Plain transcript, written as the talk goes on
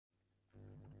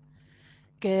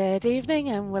Good evening,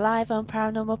 and we're live on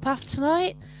Paranormal Path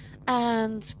tonight.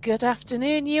 And good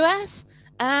afternoon, US,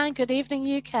 and good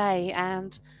evening, UK.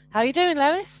 And how are you doing,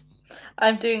 Lois?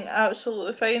 I'm doing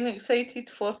absolutely fine, excited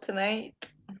for tonight.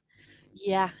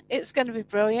 Yeah, it's going to be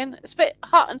brilliant. It's a bit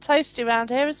hot and toasty around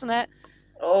here, isn't it?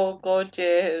 Oh god,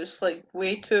 yeah, it's like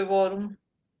way too warm.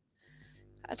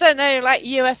 I don't know, like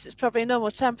US, it's probably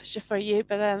normal temperature for you,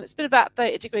 but it's been about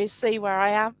 30 degrees C where I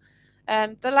am.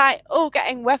 And they're like all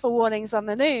getting weather warnings on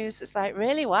the news. It's like,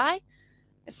 really? Why?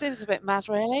 It seems a bit mad,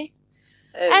 really.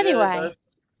 It really Anyway, does.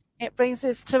 it brings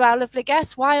us to our lovely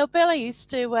guest, Wild Bill. I used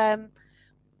to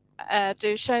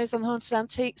do shows on the Haunted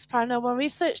Antiques Paranormal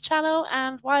Research Channel,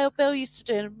 and Wild Bill used to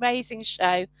do an amazing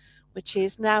show, which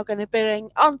is now going to bring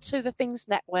onto the Things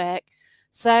Network.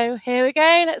 So here we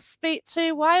go. Let's speak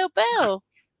to Wild Bill.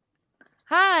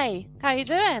 Hi, how you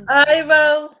doing? I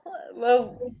will.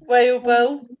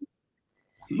 Well.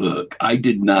 Look, I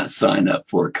did not sign up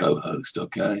for a co-host,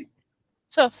 okay?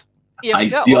 Tough. You've I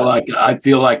got feel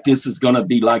one. like this is going to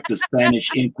be like the Spanish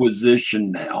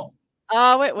Inquisition now.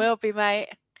 Oh, it will be, mate.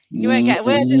 You won't get a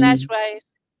word in edgeways.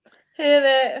 Hey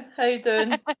there, how you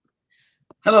doing?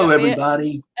 Hello,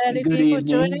 everybody. Early Good people evening.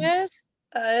 joining us.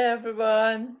 Hi,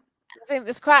 everyone. I think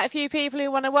there's quite a few people who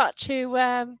want to watch who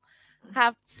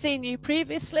have seen you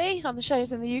previously on the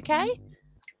shows in the UK.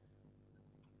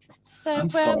 So, I'm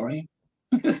sorry.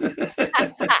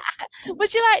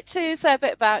 would you like to say a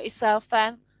bit about yourself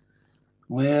then?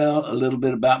 Well, a little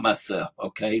bit about myself.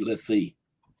 Okay, let's see.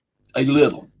 A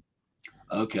little.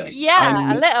 Okay.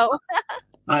 Yeah, a little.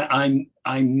 I'm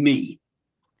me.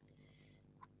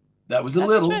 That was a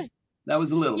little. True. That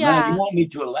was a little. Yeah. Now, if you want me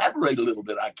to elaborate a little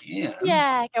bit, I can.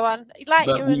 Yeah, go on. Like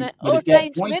But you're an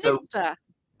ordained minister. Though,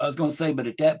 I was going to say, but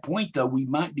at that point, though, we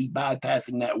might be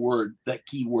bypassing that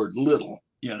keyword little,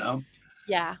 you know?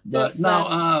 Yeah. But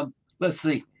no, let's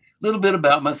see. A little bit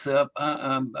about myself.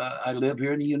 I live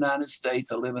here in the United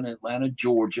States. I live in Atlanta,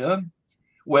 Georgia.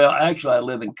 Well, actually, I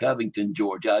live in Covington,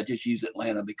 Georgia. I just use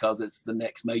Atlanta because it's the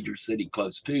next major city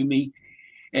close to me,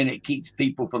 and it keeps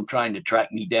people from trying to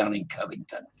track me down in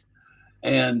Covington.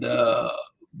 And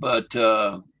but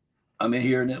I'm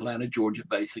here in Atlanta, Georgia,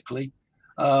 basically.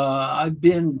 I've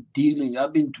been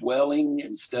dwelling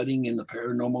and studying in the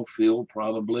paranormal field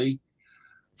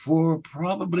for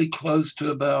probably close to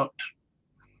about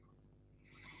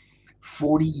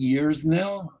 40 years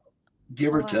now,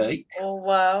 give or take. Oh,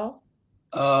 wow.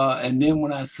 And then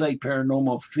when I say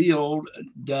paranormal field,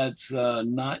 that's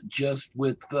not just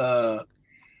with the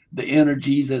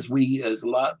energies as a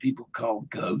lot of people call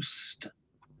ghost,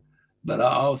 but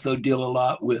I also deal a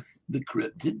lot with the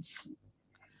cryptids.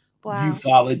 Wow.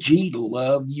 Ufology,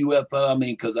 love UFO. I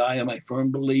mean, because I am a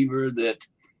firm believer that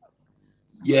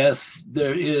yes,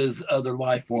 there is other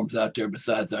life forms out there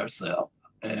besides ourselves,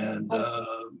 and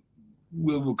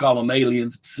we will call them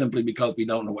aliens simply because we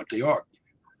don't know what they are.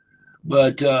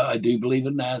 But I do believe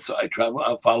in that, so I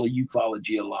follow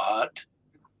ufology a lot,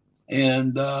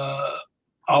 and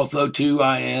also too,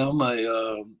 I am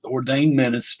a ordained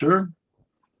minister.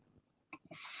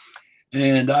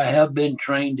 And I have been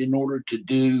trained in order to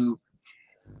do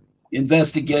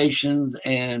investigations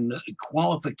and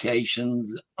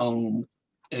qualifications on,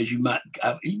 as you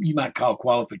might call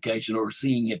qualification, or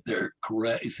seeing if they're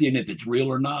correct, seeing if it's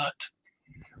real or not,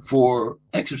 for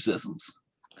exorcisms.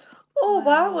 Oh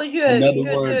wow! In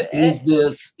other words, is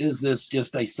this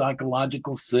just a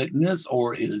psychological sickness,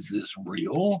 or is this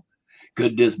real?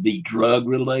 Could this be drug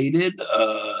related?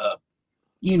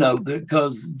 You know,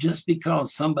 because just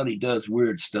because somebody does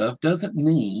weird stuff doesn't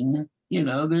mean, you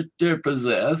know, that they're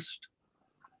possessed.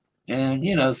 And,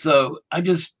 you know, so I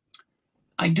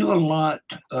do a lot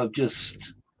of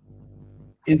just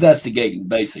investigating,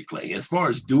 basically. As far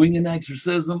as doing an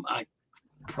exorcism, I've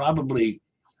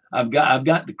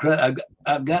got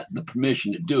the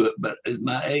permission to do it, but at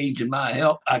my age and my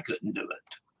health, I couldn't do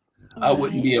it. Right. I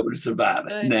wouldn't be able to survive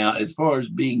it. Right. Now, as far as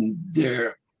being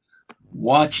there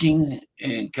watching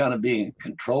and kind of being a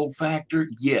control factor,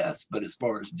 yes, but as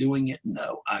far as doing it,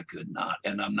 no, I could not.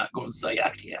 And I'm not going to say I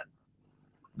can,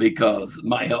 because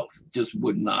my health just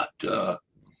would not,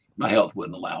 my health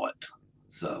wouldn't allow it.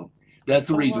 So that's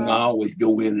the reason why I always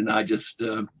go in, and I just,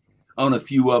 on a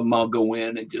few of them, I'll go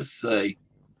in and just say,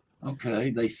 okay,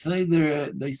 they say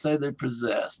they're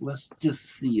possessed. Let's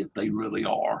just see if they really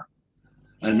are.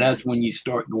 And that's when you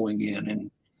start going in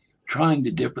and trying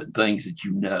the different things that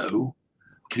you know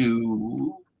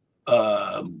to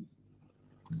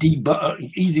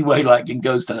debunk, easy way, like in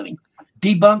ghost hunting,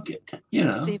 debunk it, you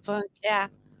know. Debunk, yeah.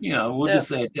 You know, we'll just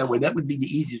say it that way. That would be the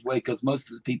easiest way, because most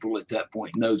of the people at that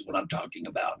point knows what I'm talking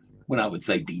about when I would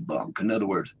say debunk. In other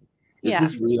words, Is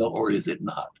this real or is it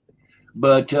not?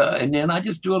 But and then I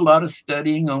just do a lot of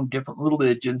studying on different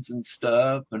religions and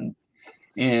stuff,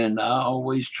 and I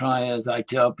always try, as I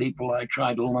tell people, I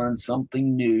try to learn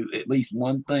something new, at least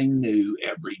one thing new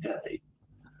every day.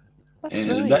 That's and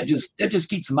brilliant. that just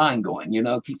keeps the mind going,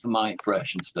 keeps the mind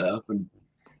fresh and stuff. And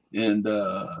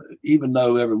even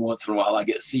though every once in a while I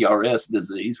get CRS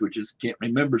disease, which is can't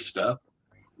remember stuff,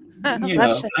 I did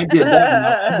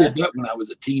that when I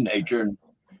was a teenager, and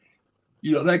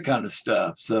that kind of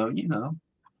stuff. So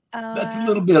that's a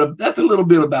little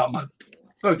bit about my.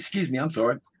 Oh, excuse me, I'm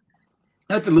sorry.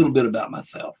 That's a little bit about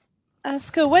myself.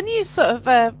 That's cool. When you sort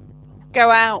of go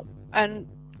out and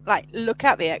like look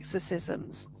at the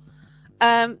exorcisms,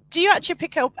 do you actually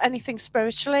pick up anything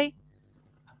spiritually?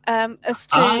 As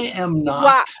to I am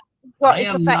not. What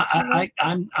is affecting you?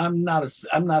 I'm not a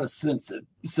sensitive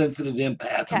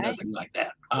empath or nothing like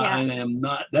that. I am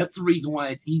not. That's the reason why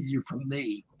it's easier for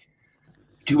me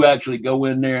to actually go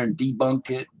in there and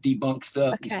debunk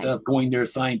stuff and stuff, going there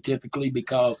scientifically,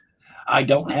 because I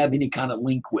don't have any kind of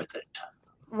link with it.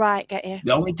 Right, get you.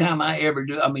 The only time I ever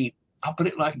do, I'll put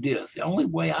it like this: the only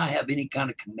way I have any kind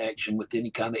of connection with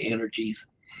any kind of energies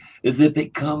is if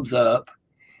it comes up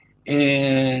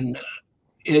and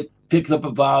it picks up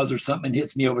a vase or something and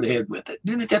hits me over the head with it.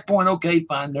 Then at that point, okay,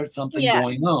 fine, there's something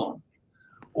going on.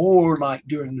 Or like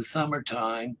during the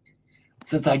summertime,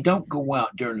 since I don't go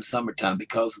out during the summertime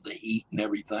because of the heat and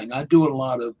everything, I do a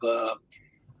lot of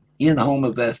in-home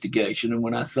investigation. And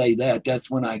when I say that, that's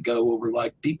when I go over,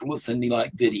 like, people will send me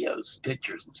like videos,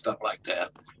 pictures and stuff like that,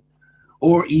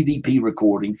 or EVP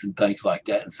recordings and things like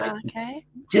that, and say,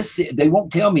 just see, they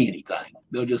won't tell me anything.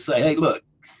 They'll just say, hey, look,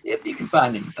 see if you can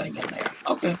find anything in there.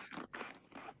 Okay.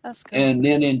 That's good. And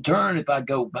then in turn, if I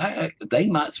go back, they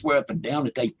might swear up and down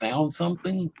that they found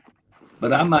something,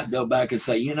 but I might go back and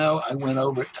say, I went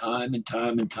over it time and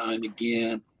time and time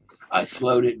again. I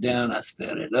slowed it down. I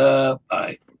sped it up.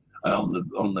 I on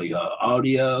the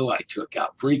audio, I took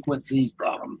out frequencies,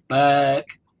 brought them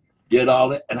back, did all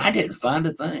that, and I didn't find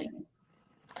a thing.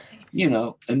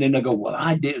 And then they go, well,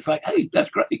 I did. It's like, hey, that's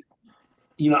great.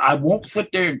 I won't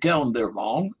sit there and tell them they're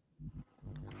wrong.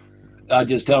 I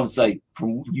just tell them, say,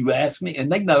 from you asked me,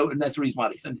 and they know, and that's the reason why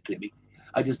they send it to me.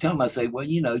 I just tell them, I say, well,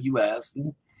 you asked,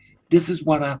 and this is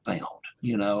what I found,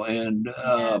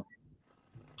 and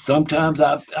sometimes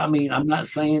I'm not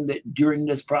saying that during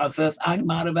this process, I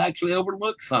might have actually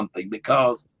overlooked something,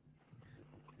 because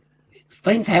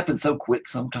things happen so quick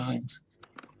sometimes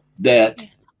that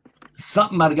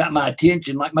something might have got my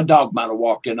attention, like my dog might have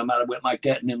walked in, I might have went like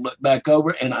that and then looked back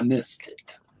over and I missed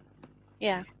it.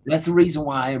 Yeah. That's the reason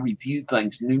why I review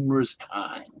things numerous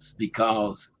times,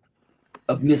 because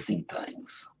of missing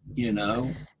things,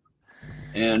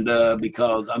 and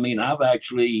because I've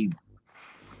actually,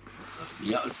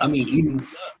 even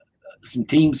some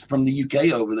teams from the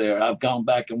UK over there, I've gone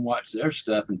back and watched their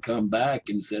stuff and come back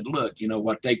and said, look,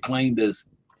 what they claimed as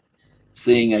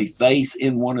seeing a face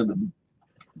in one of the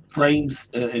frames,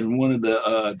 in one of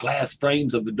the glass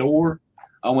frames of the door,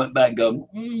 I went back and go,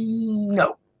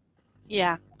 no.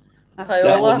 Yeah. That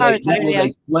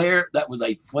was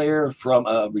a flare from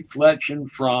a reflection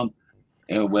from,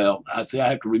 I say I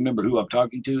have to remember who I'm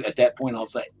talking to. At that point, I'll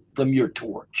say, from your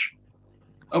torch.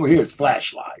 Over here it's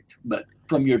flashlight, but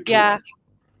from your torch. Yeah.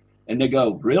 And they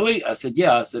go, really? I said,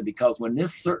 yeah. I said, because when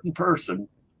this certain person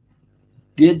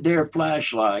did their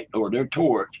flashlight or their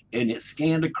torch and it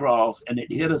scanned across and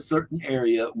it hit a certain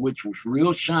area, which was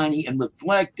real shiny and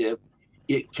reflective,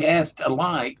 it cast a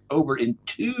light over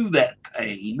into that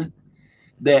pane,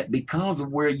 that because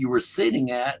of where you were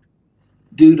sitting at,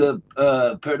 due to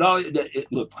pareidolia, it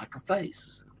looked like a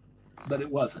face, but it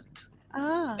wasn't.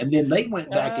 And then they went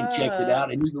back and checked it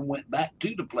out, and even went back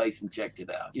to the place and checked it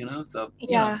out. So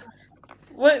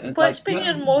what's been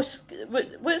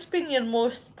your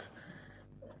most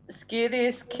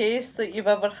scariest case that you've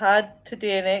ever had to do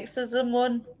an exorcism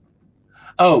on?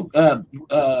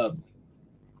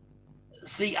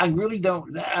 See, I really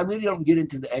don't get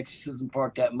into the exorcism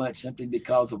part that much, simply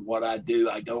because of what I do.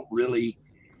 I don't really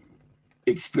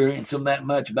experience them that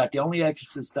much. But the only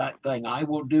exorcist thing I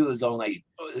will do is on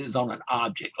an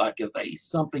object, like if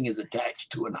something is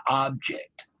attached to an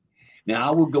object. Now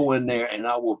I will go in there and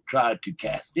I will try to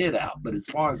cast it out. But as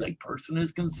far as a person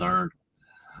is concerned,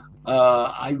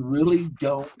 I really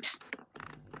don't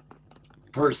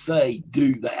per se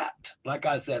do that. Like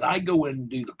I said, I go in and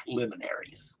do the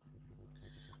preliminaries.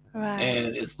 Right.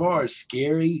 And as far as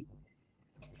scary,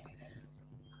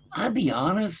 I'll be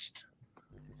honest,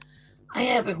 I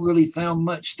haven't really found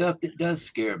much stuff that does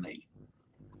scare me.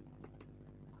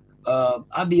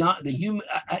 I'll be honest, the human.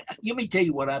 Let me tell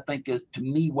you what I think is, to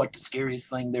me, what the scariest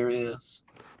thing there is.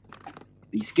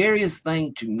 The scariest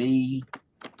thing to me,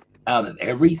 out of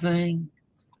everything,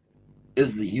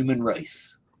 is the human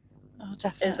race. Oh,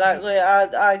 definitely. Exactly.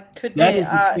 I couldn't. That is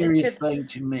the scariest thing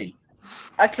to me.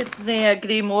 I couldn't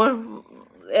agree more.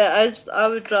 It is. I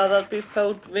would rather be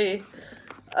filled with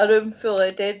a room full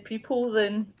of dead people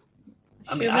than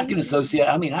humans. I can associate.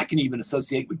 I can even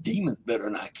associate with demons better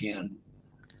than I can.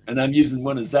 And I'm using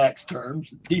one of Zach's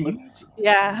terms, demons.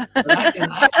 Yeah. I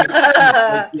can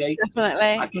associate,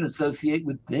 definitely. I can associate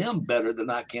with them better than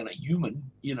I can a human,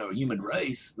 human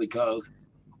race, because,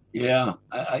 yeah,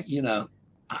 I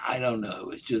don't know.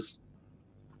 It's just,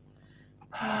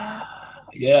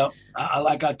 yeah.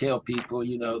 Like I tell people,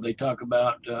 they talk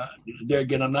about, there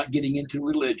again, I'm not getting into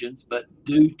religions, but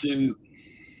due to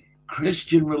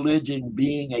Christian religion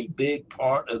being a big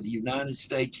part of the United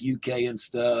States, UK, and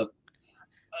stuff,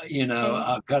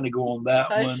 I'll kind of go on that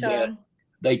one. That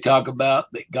they talk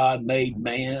about that God made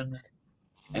man,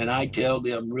 and I tell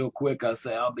them real quick, I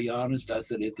say, I'll be honest, I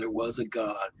said, if there was a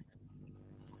God,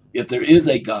 if there is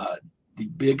a God, the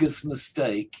biggest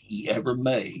mistake he ever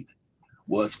made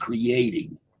was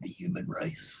creating the human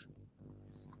race.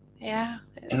 Yeah.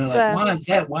 And I'm like, why is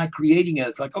that? Why creating it?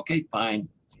 It's like, okay, fine.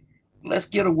 Let's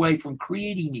get away from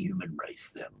creating the human race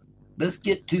then. Let's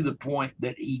get to the point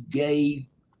that he gave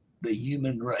the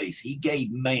human race. He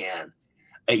gave man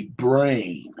a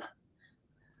brain,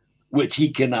 which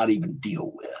he cannot even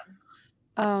deal with.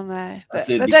 Oh, no.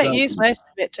 They don't use most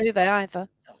of it, do they, either?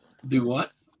 Do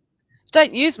what?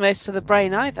 Don't use most of the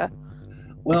brain either.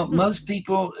 Well, most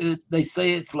people, they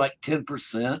say it's like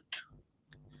 10%.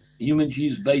 Humans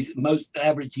use most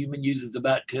average human uses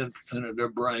about 10% of their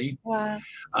brain. Wow.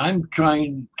 I'm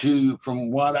trying to,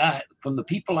 from the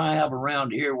people I have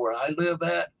around here where I live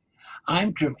at,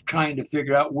 I'm trying to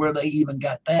figure out where they even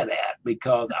got that at,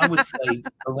 because I would say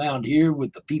around here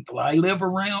with the people I live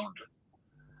around,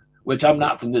 which I'm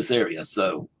not from this area,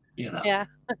 so, Yeah.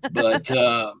 but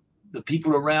the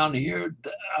people around here,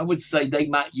 I would say they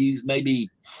might use maybe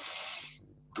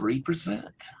 3%.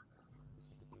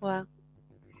 Wow.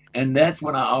 And that's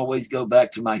when I always go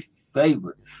back to my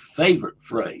favorite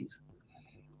phrase.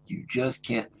 You just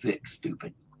can't fix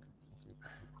stupid.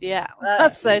 Yeah,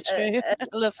 that's so true. I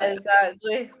love it.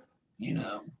 Exactly.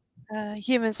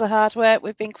 Humans are hard work.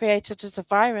 We've been created as a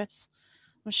virus.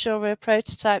 I'm sure we're a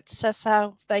prototype to test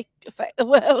how they affect the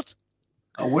world.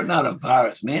 Oh, we're not a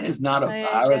virus. Man is not a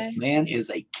virus. Man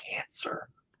is a cancer.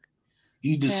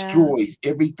 He destroys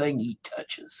everything he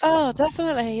touches. Oh,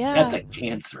 definitely, yeah. That's a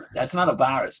cancer. That's not a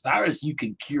virus. Virus you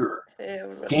can cure.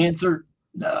 Cancer,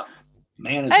 no.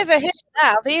 Man is over here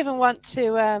now. They even want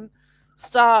to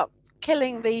start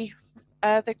killing the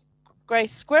grey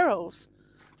squirrels,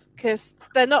 because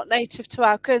they're not native to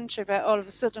our country, but all of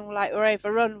a sudden we're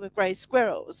overrun with grey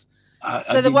squirrels.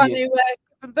 So they want to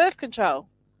give birth control.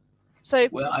 So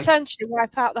potentially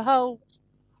wipe out the whole.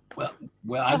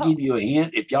 Well, I'll give you a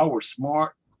hint. If y'all were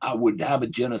smart, I would have a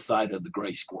genocide of the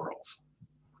gray squirrels.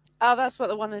 Oh, that's what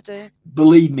they want to do.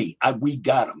 Believe me, we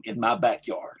got them in my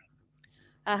backyard.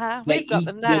 We've got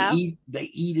them now. They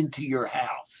eat into your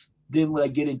house. Then when they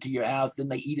get into your house, then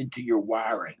they eat into your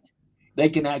wiring. They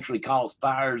can actually cause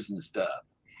fires and stuff.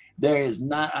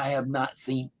 I have not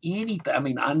seen anything. I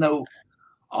mean, I know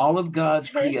all of God's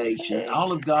creation,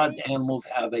 all of God's animals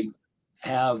have a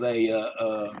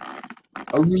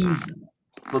reason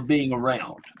for being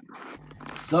around.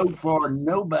 So far,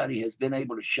 nobody has been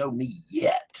able to show me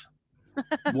yet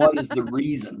what is the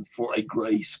reason for a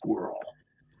gray squirrel.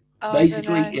 Oh,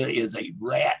 basically, it is a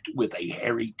rat with a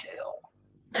hairy tail.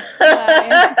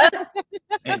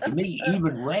 And to me,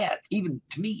 even rats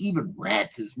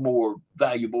is more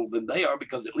valuable than they are,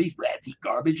 because at least rats eat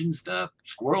garbage and stuff.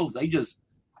 Squirrels, they just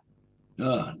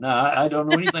no, I don't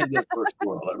know anything about for a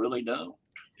squirrel. I really don't.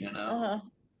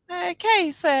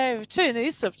 Okay, so to a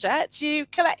new subject, you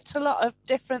collect a lot of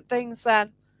different things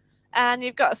then, and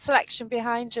you've got a selection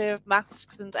behind you of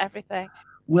masks and everything.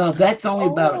 Well, that's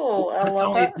only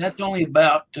that's only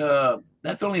about a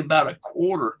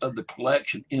quarter of the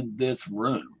collection in this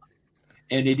room,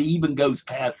 and it even goes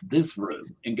past this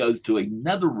room and goes to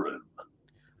another room.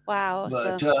 Wow!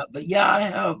 But yeah,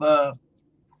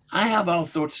 I have all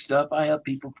sorts of stuff. I have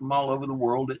people from all over the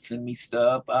world that send me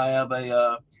stuff. I have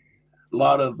a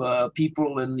lot of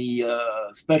people in the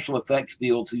special effects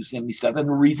fields who send me stuff. And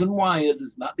the reason why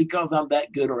is not because I'm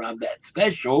that good or I'm that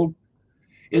special.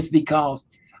 It's because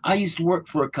I used to work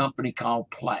for a company called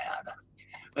Plaid.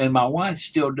 And my wife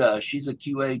still does. She's a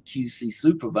QA QC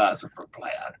supervisor for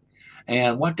Plaid.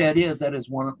 And what that is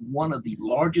one of the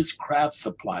largest craft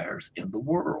suppliers in the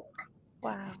world.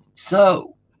 Wow.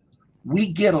 So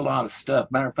we get a lot of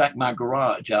stuff. Matter of fact, my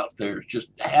garage out there is just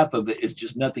half of it is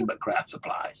just nothing but craft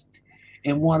supplies.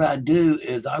 And what I do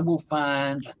is I will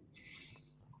find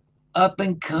up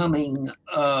and coming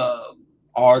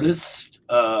artists,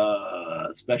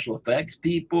 special effects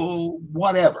people,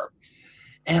 whatever.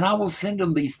 And I will send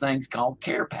them these things called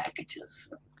care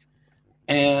packages.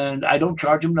 And I don't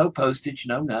charge them no postage,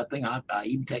 no nothing. I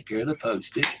even take care of the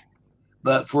postage.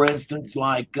 But for instance,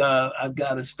 like I've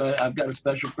got a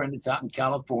special friend that's out in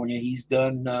California. He's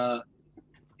done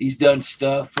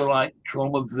stuff for like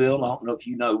Tromaville. I don't know if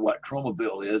you know what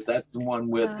Tromaville is. That's the one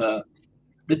with the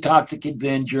Toxic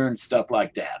Avenger and stuff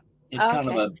like that. It's kind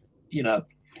of a, you know,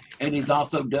 and he's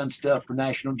also done stuff for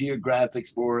National Geographic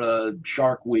for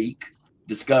Shark Week,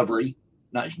 Discovery,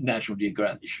 not National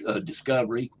Geographic,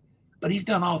 Discovery. But he's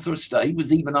done all sorts of stuff. He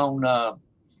was even on that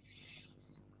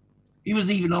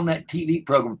TV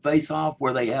program Face Off,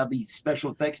 where they have these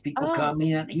special effects people come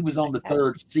in. He was on the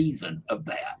third season of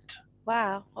that.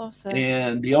 Wow, awesome.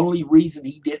 And the only reason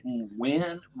he didn't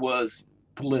win was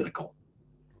political.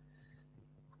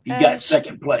 He got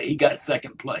second place. He got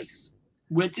second place,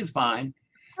 which is fine.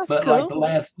 But cool.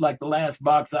 like the last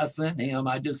box I sent him,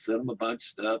 I just sent him a bunch of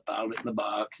stuff, piled it in the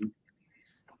box, and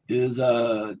his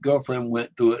girlfriend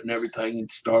went through it and everything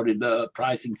and started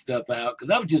pricing stuff out,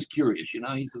 because I was just curious, you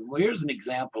know. He said, well, here's an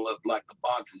example of like the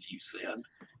boxes you send.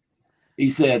 He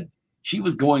said she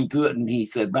was going through it, and he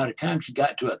said by the time she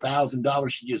got to $1,000,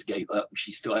 she just gave up and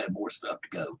she still had more stuff to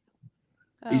go.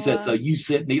 He said, so you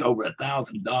sent me over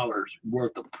 $1,000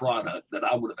 worth of product that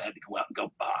I would have had to go out and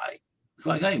go buy. It's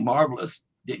like, hey, marvelous.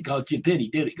 Didn't cost you a penny,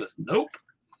 did it? He goes, nope.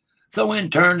 So in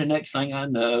turn, the next thing I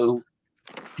know,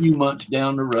 a few months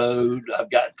down the road, I've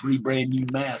got 3 brand new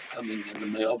masks coming in the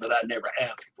mail that I never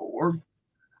asked for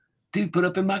to put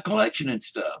up in my collection and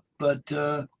stuff. But,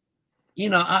 you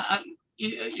know,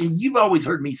 you've always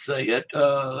heard me say it.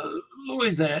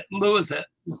 Louise has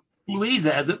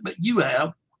it, but you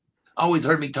have always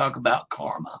heard me talk about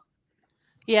karma.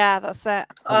 Yeah, that's it.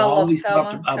 I've always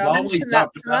talked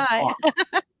about karma.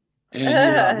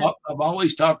 And I've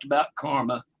always talked about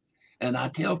karma. And I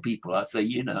tell people, I say,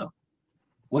 you know,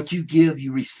 what you give,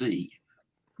 you receive,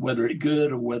 whether it's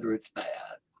good or whether it's bad.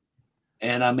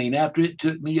 And I mean, after it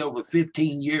took me over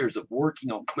 15 years of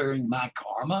working on clearing my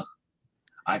karma,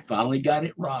 I finally got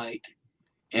it right.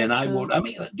 And I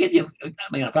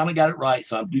finally got it right.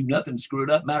 So I do nothing to screw it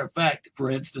up. Matter of fact,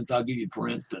 for instance,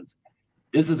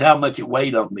 this is how much it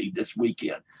weighed on me this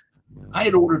weekend. I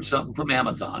had ordered something from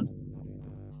Amazon,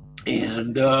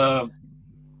 and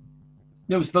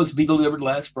it was supposed to be delivered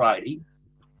last Friday.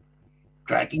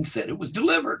 Tracking said it was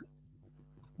delivered.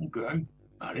 Okay,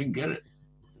 I didn't get it.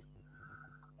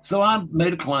 So I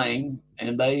made a claim,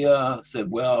 and they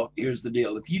said, well, here's the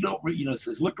deal. If you don't, it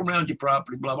says, look around your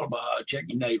property, blah, blah, blah, check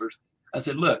your neighbors. I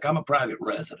said, look, I'm a private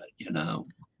resident, you know.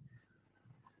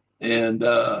 And,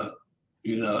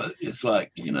 it's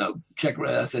like, check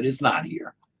around. I said, it's not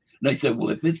here. And they said, well,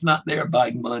 if it's not there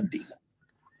by Monday,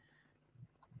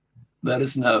 let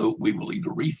us know. We will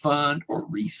either refund or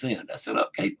resend. I said,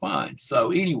 okay, fine.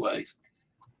 So anyways,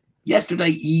 yesterday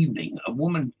evening, a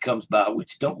woman comes by,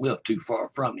 which don't live too far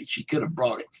from me. She could have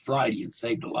brought it Friday and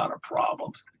saved a lot of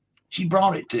problems. She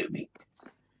brought it to me.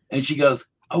 And she goes,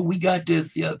 oh, we got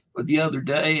this the other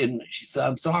day. And she said,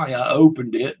 I'm sorry, I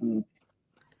opened it. And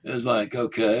it was like,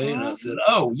 okay. And I said,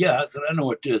 oh, yeah. I said, I know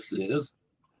what this is.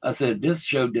 I said, this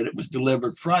showed that it was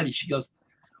delivered Friday. She goes,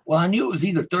 well, I knew it was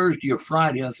either Thursday or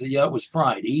Friday. I said, yeah, it was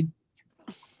Friday.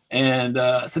 And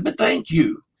I said, but thank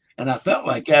you. And I felt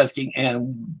like asking,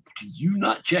 and do you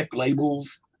not check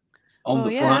labels on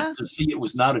the front to see it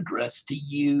was not addressed to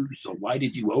you? So why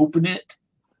did you open it?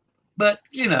 But,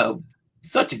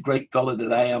 such a great fellow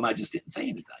that I am, I just didn't say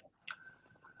anything.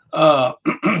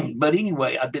 But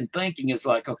anyway, I've been thinking, it's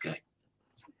like, okay,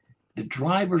 the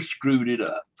driver screwed it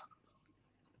up.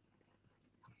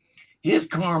 His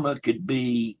karma could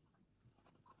be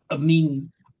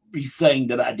saying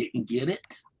that I didn't get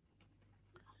it.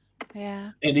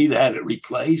 Yeah. And either have it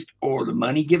replaced or the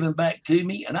money given back to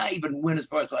me. And I even went as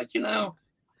far as like,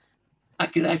 I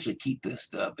could actually keep this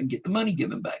stuff and get the money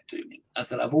given back to me. I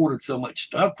said, I've ordered so much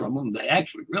stuff from them, they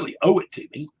actually really owe it to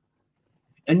me.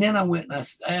 And then I went and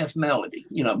I asked Melody,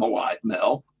 my wife,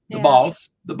 Mel, the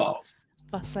boss.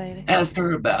 Boss lady. Asked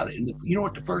her about it. And you know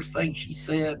what the first thing she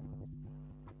said?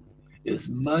 As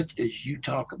much as you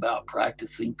talk about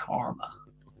practicing karma,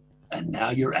 and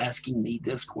now you're asking me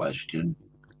this question.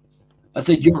 I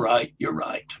said, you're right.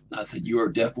 I said, you are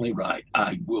definitely right.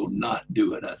 I will not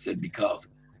do it. I said, because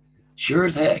sure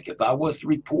as heck, if I was to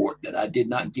report that I did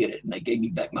not get it and they gave me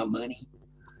back my money,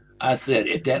 I said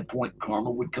at that point,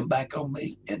 karma would come back on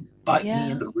me and bite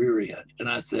me in the rear end. And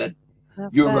I said,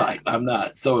 you're right, I'm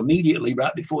not. So immediately,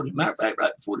 right before the matter of fact,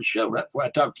 right before the show, right before I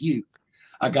talked to you,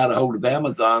 I got a hold of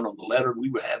Amazon on the letter we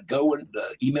would have going,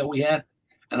 the email we had,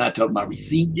 and I told them I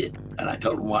received it, and I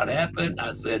told them what happened.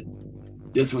 I said,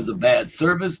 this was a bad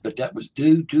service, but that was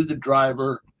due to the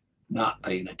driver not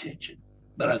paying attention.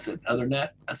 But I said, other than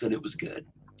that, I said it was good.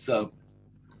 So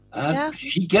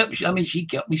she kept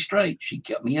me straight. She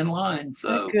kept me in line.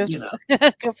 So, good.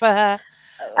 Good for her.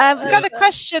 We've got a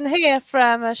question here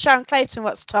from Sharon Clayton.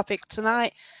 What's the topic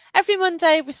tonight? Every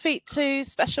Monday, we speak to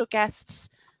special guests,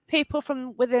 people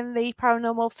from within the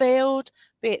paranormal field,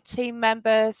 be it team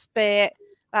members, be it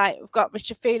like we've got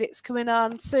Richard Felix coming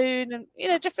on soon,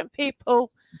 and different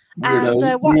people.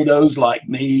 Weirdos like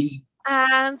me.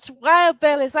 And Wild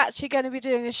Bill is actually going to be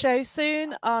doing a show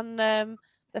soon on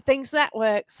the Things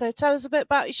Network. So tell us a bit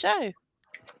about your show.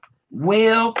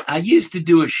 Well, I used to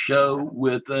do a show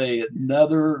with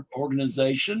another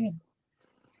organization,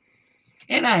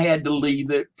 and I had to leave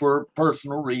it for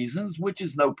personal reasons, which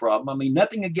is no problem. I mean,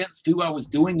 nothing against who I was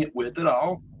doing it with at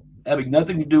all, having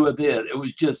nothing to do with it. It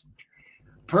was just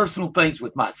personal things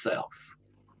with myself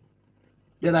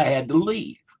that I had to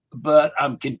leave. But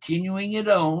I'm continuing it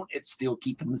on. It's still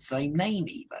keeping the same name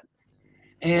even.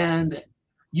 And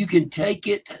you can take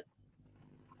it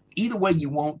either way you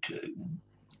want to.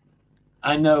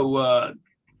 I know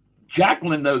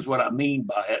Jacqueline knows what I mean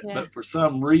by it, but for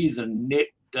some reason,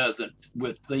 Nick doesn't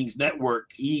with Things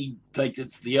Network. He thinks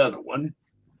it's the other one.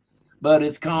 But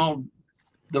it's called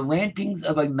The Rantings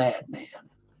of a Madman.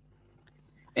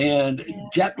 And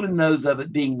Jacqueline knows of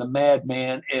it being the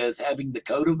madman as having the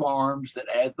coat of arms that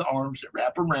has the arms that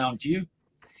wrap around you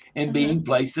and being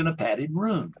placed in a padded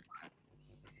room.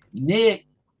 Nick,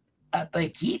 I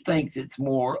think he thinks it's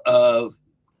more of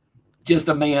just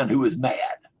a man who is mad,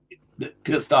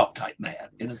 pissed off type mad.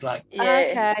 And it's like,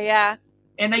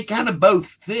 and they kind of both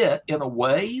fit in a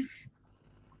ways,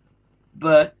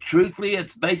 but truthfully,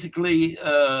 it's basically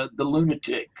the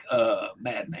lunatic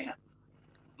madman,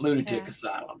 lunatic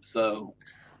asylum. So,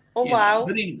 wow.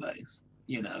 But anyways,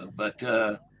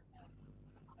 but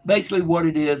basically what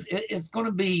it is, it's going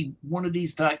to be one of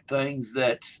these type things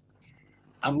that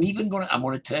I'm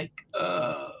going to take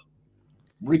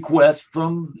requests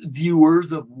from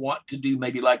viewers of what to do,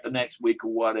 maybe like the next week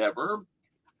or whatever.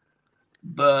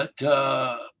 But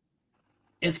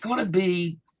it's going to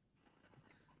be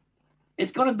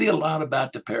a lot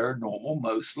about the paranormal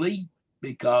mostly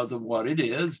because of what it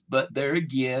is. But there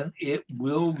again, it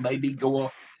will maybe go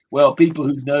off. Well, people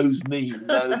who knows me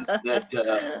knows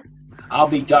that I'll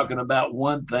be talking about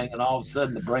one thing and all of a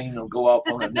sudden the brain will go off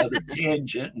on another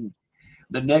tangent. And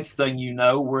the next thing you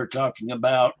know, we're talking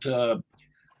about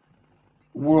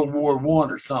World War I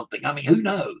or something. I mean, who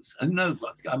knows? Who knows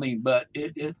but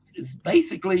it's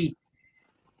basically,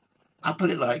 I put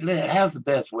it like that. How's the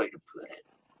best way to put it?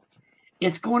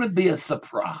 It's going to be a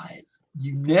surprise.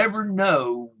 You never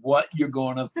know what you're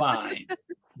going to find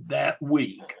that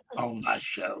week on my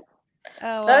show.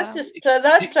 Oh, that's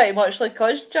pretty much like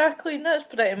us, Jacqueline. That's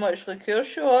pretty much like your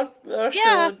show. Our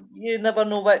show, you never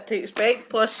know what to expect.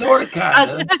 Plus, sort of, kind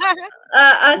of.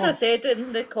 As I said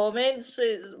in the comments,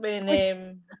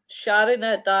 when Sharon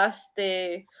had asked,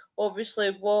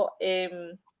 obviously what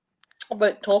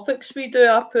topics we do,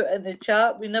 I put in the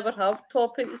chat. We never have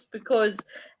topics because,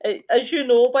 as you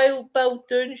know, while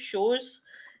doing shows,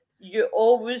 you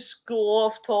always go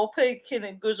off topic and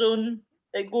it goes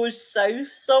south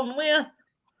somewhere.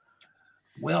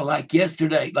 Well, like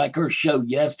yesterday, like her show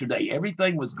yesterday,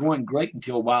 everything was going great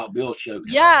until Wild Bill showed up.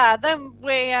 Yeah, then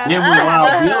when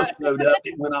Wild Bill showed up,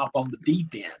 it went off on the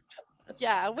deep end.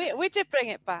 Yeah, we did bring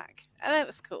it back, and it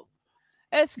was cool.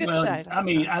 It's a good show. I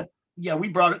mean, we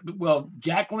brought it. Well,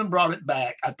 Jacqueline brought it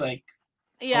back, I think.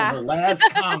 Yeah. On her last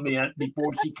comment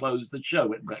before she closed the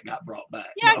show, it got brought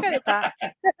back. Yeah, I got it back.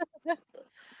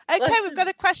 Okay, we've got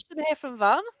a question here from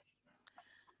Vaughn.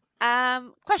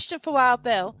 Question for Wild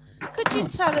Bill. Could you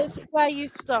tell us where you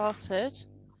started?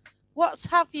 What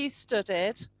have you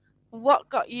studied? What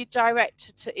got you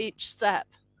directed to each step?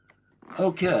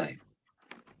 Okay.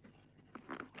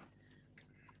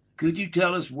 Could you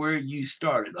tell us where you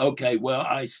started? Okay, well,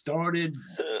 I started,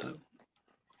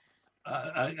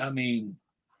 I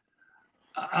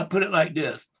put it like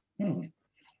this.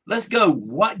 Let's go.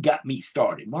 What got me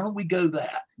started? Why don't we go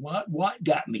that? What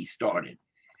got me started?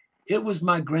 It was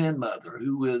my grandmother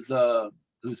who was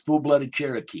full-blooded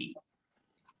Cherokee.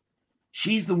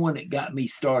 She's the one that got me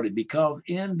started because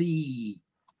in the,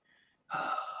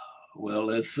 well,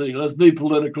 let's see, let's be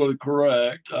politically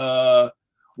correct.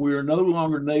 We are no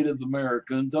longer Native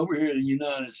Americans. Over here in the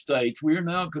United States, we are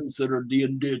now considered the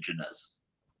indigenous.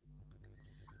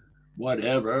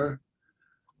 Whatever.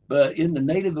 But in the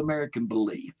Native American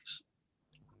beliefs,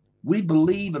 we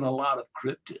believe in a lot of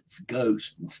cryptids,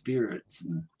 ghosts and spirits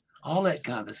and all that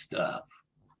kind of stuff.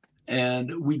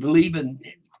 And we believe in,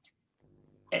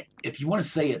 if you want to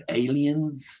say it,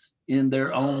 aliens in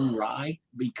their own right,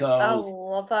 because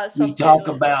we talk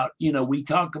about, we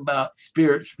talk about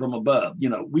spirits from above,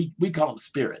 we call them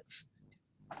spirits.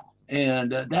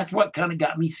 And that's what kind of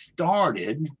got me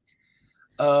started.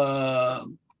 What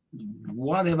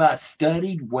have I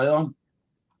studied? Well,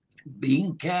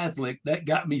 being Catholic, that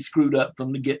got me screwed up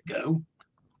from the get-go,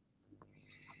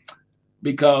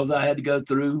 because I had to go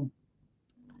through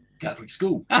Catholic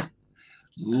school.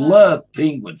 Love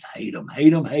penguins, hate them,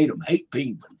 hate them, hate them, hate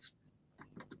penguins.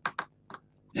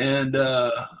 And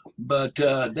but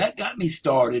that got me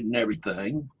started and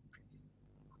everything.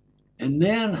 And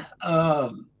then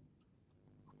I'd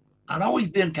always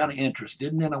been kind of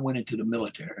interested, and then I went into the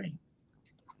military.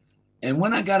 And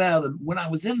when I got out of, when I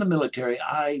was in the military,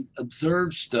 I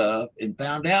observed stuff and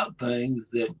found out things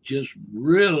that just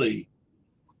really,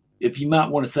 if you might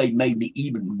want to say, made me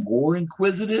even more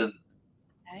inquisitive.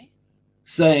 Okay.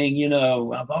 Saying,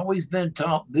 I've always been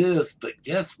taught this, but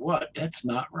guess what? That's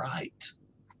not right.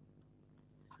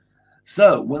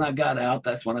 So when I got out,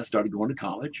 that's when I started going to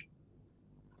college.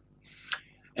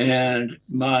 And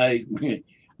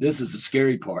this is the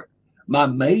scary part. My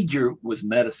major was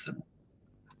medicine.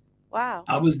 Wow.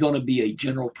 I was going to be a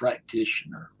general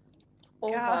practitioner. Oh,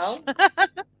 gosh. Wow.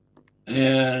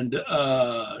 And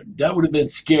that would have been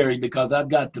scary, because I've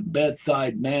got the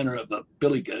bedside manner of a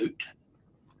billy goat.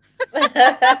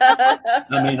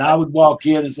 I mean, I would walk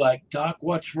in, it's like, Doc,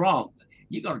 what's wrong?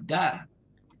 You're going to die.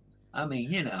 I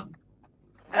mean,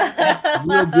 that's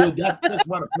real good. That's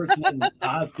what a person in the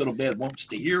hospital bed wants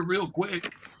to hear real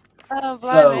quick. Oh,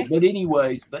 so, but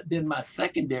anyways, but then my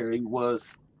secondary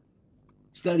was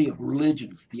study of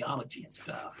religions, theology and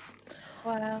stuff.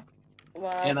 Wow.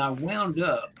 And I wound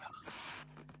up,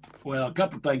 well, a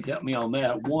couple of things helped me on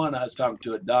that. One, I was talking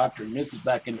to a doctor, and this is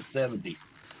back in the 70s.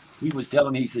 He was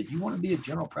telling me, he said, you want to be a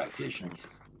general practitioner? He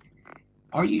says,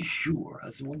 are you sure? I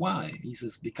said, well, why? He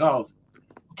says, because,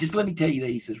 just let me tell you that.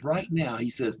 He says, right now, he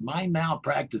says, my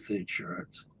malpractice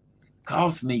insurance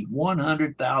cost me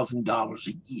 $100,000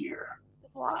 a year.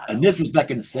 Wow. And this was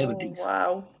back in the 70s.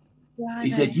 Oh, wow.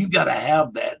 He said, you got to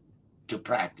have that to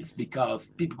practice, because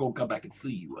people are going to come back and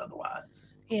see you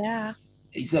otherwise. Yeah.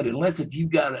 He said, unless if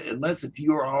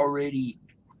you're already,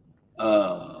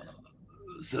 got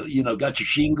your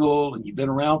shingle and you've been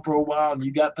around for a while and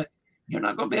you're not going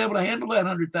to be able to handle that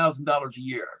 $100,000 a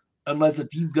year, unless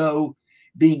if you go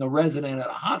being a resident at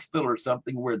a hospital or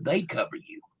something where they cover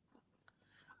you.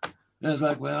 And I was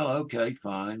like, well, okay,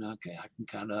 fine. Okay, I can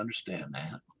kind of understand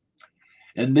that.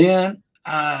 And then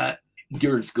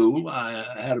during school, I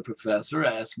had a professor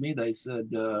ask me, they said,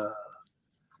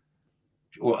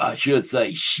 or I should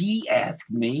say, she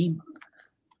asked me,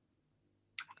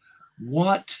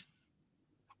 what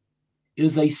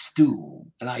is a stool?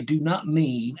 And I do not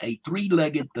mean a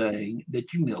three-legged thing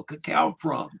that you milk a cow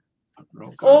from.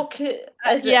 Okay.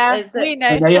 We know.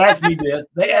 And they asked me this.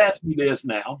 They asked me this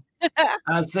now.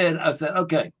 I said,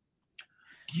 okay,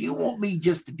 do you want me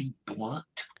just to be blunt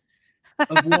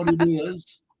of what it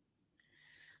is?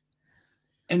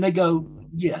 And they go,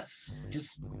 yes,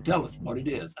 just tell us what it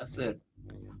is. I said,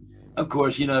 of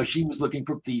course, she was looking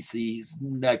for feces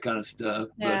and that kind of stuff.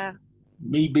 Yeah. But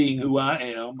me being who I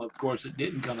am, of course, it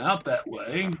didn't come out that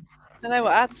way. I know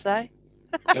what I'd say.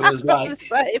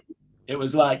 It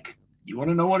was like, you want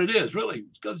to know what it is, really?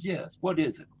 She goes, yes. What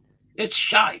is it? It's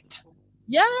shite.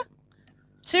 Yeah.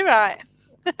 Too right.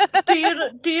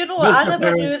 Do you know I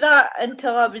never knew that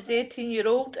until I was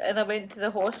 18-year-old, and I went to the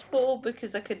hospital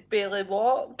because I could barely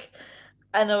walk,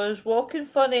 and I was walking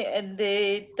funny, and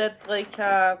they did like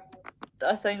a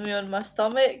thingy on my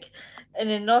stomach, and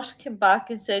the nurse came back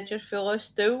and said, you're full of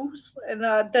stools, and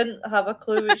I didn't have a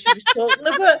clue what she was talking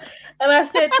about. And I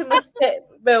said to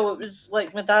it was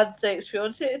like my dad's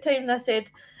ex-fiance at the time, and I said,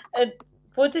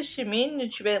 what does she mean?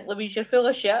 And she went, Louise, you're full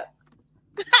of shit.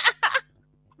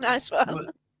 Nice one.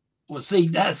 Well, see,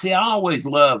 I always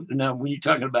loved, now when you're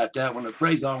talking about that one, the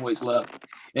phrase I always loved,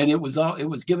 and it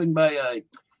was given by a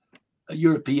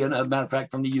European, as a matter of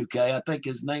fact, from the UK. I think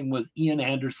his name was Ian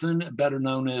Anderson, better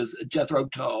known as Jethro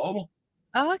Tull.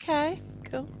 Oh, okay,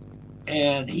 cool.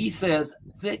 And he says,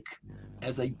 thick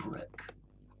as a brick.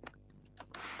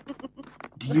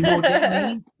 Do you know what that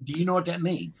means? Do you know what that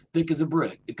means? Thick as a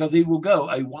brick. Because he will go,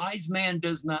 a wise man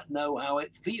does not know how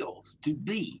it feels to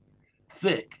be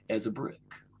thick as a brick.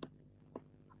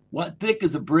 What thick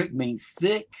as a brick means?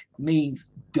 Thick means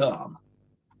dumb.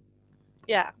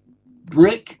 Yeah.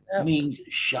 Brick means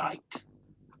shite.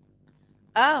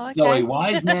 Oh, okay. So a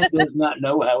wise man does not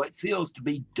know how it feels to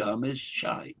be dumb as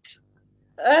shite.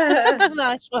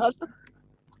 Nice one.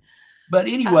 But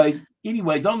anyways,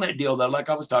 on that deal though, like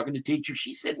I was talking to teacher,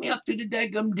 she sent me up to the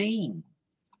daggum dean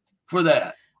for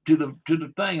that, to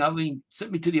the thing. I mean,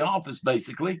 sent me to the office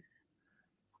basically.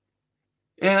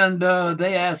 And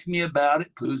they asked me about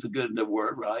it. Pooh's a good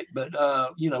word, right? But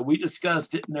you know, we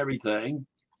discussed it and everything.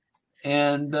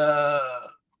 And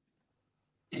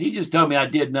he just told me I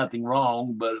did nothing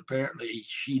wrong, but apparently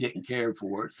she didn't care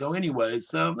for it. So anyway,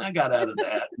 so I got out of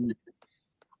that. And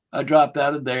I dropped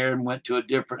out of there and went to a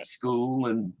different school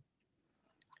and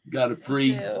got a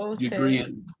free degree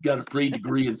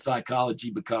in psychology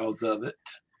because of it.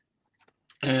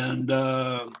 And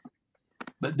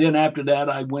but then after that,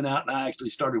 I went out and I actually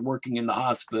started working in the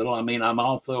hospital. I mean, I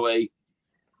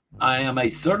am a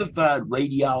certified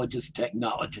radiologist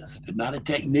technologist, not a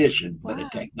technician, but a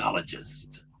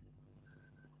technologist.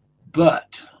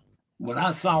 But when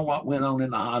I saw what went on in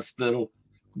the hospital,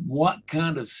 what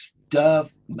kind of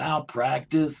stuff,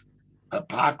 malpractice,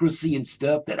 hypocrisy and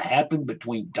stuff that happened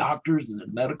between doctors and the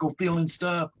medical field and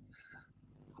stuff,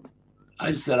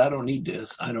 I just said, I don't need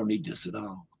this. I don't need this at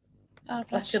all. Oh,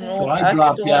 bless you. So I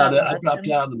dropped out of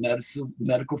the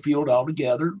medical field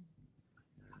altogether.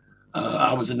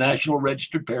 I was a national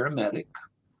registered paramedic.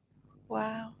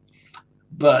 Wow.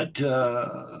 But you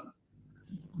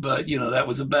know, that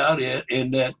was about it.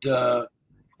 And that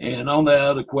and on the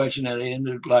other question that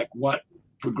ended, like what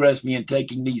progressed me in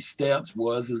taking these steps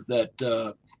is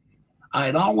that I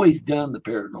had always done the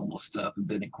paranormal stuff and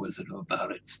been inquisitive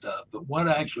about it and stuff. But what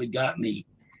actually got me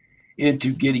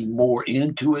into getting more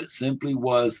into it simply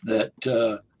was that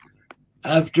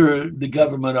after the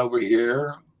government over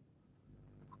here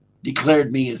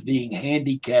declared me as being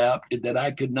handicapped, that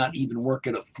I could not even work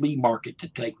at a flea market to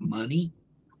take money.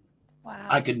 Wow.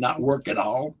 I could not work at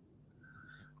all.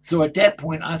 So at that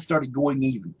point, I started going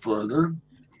even further,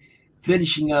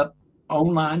 finishing up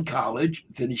online college,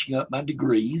 finishing up my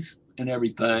degrees and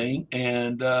everything,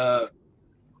 and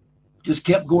just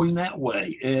kept going that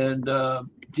way and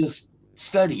just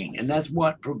studying. And that's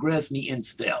what progressed me in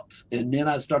steps. And then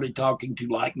I started talking to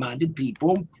like-minded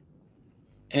people.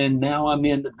 And now I'm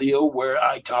in the deal where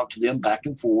I talk to them back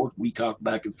and forth. We talk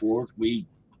back and forth. We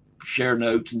share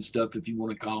notes and stuff, if you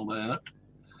want to call that.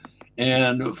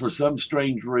 And for some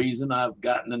strange reason, I've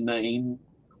gotten a name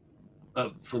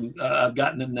or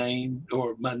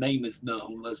my name is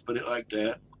known. Let's put it like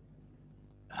that.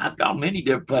 I've got many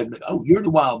different places. Oh, you're the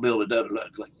Wild Bill.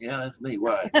 It's like, yeah, that's me.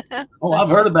 Why? Oh, I've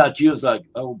heard about you. It's like,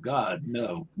 oh God,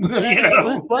 no. You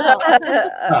know?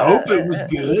 I hope it was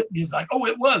good. He's like, oh,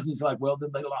 it was. And it's like, well,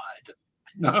 then they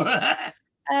lied.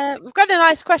 We've got a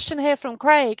nice question here from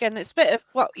Craig, and it's a bit of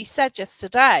what you said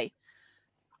yesterday.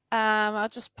 I'll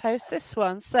just post this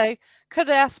one. So, could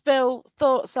I ask Bill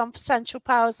thoughts on potential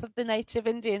powers of the native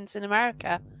Indians in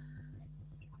America?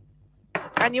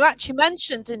 And you actually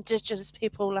mentioned indigenous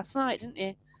people last night, didn't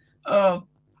you?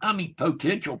 I mean,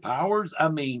 potential powers. I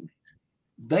mean,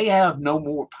 they have no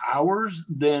more powers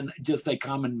than just a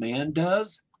common man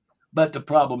does. But the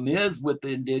problem is with the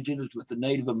indigenous, with the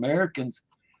Native Americans,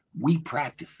 we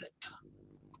practice it.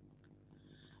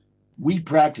 We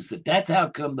practice it. That's how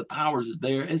come the powers is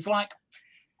there. It's like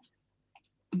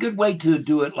a good way to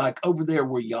do it, like over there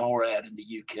where y'all are at in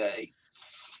the UK.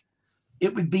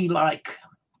 It would be like,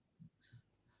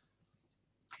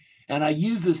 and I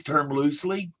use this term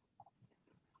loosely,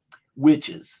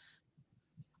 witches.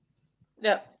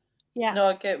 Yeah. No,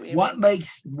 I get what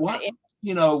makes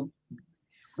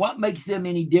them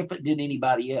any different than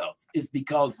anybody else is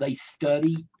because they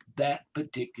study that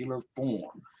particular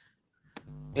form.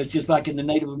 It's just like in the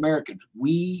Native Americans,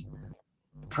 we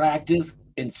practice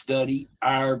and study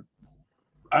our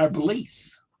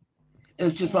beliefs.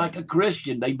 It's just like a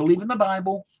Christian. They believe in the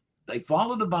Bible, they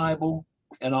follow the Bible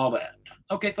and all that.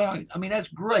 Okay, fine. I mean, that's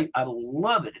great. I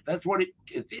love it. If that's what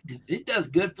if it does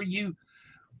good for you,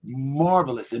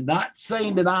 marvelous. And not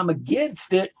saying that I'm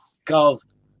against it, because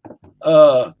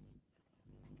I'm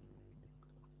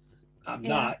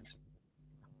not.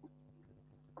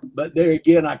 But there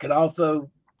again, I can also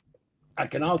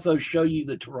show you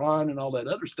the Quran and all that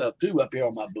other stuff too up here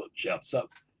on my bookshelf. So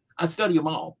I study them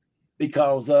all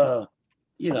because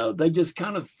they just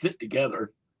kind of fit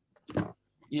together,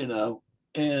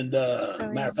 and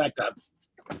matter of fact,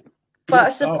 but I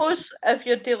suppose if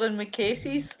you're dealing with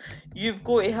cases, you've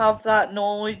got to have that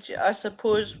knowledge. I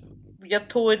suppose you're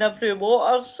towing every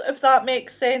waters, if that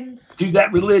makes sense. Do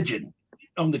that religion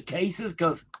on the cases,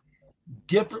 because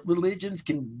different religions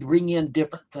can bring in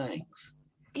different things.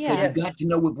 Yeah. So you've got to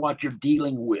know with what you're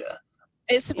dealing with.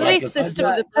 It's a belief system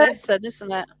of the person,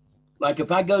 isn't it? Like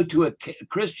if I go to a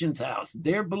Christian's house,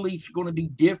 their beliefs are going to be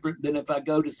different than if I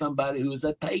go to somebody who is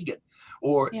a pagan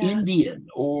or Indian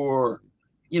or,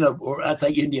 or I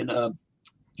say Indian,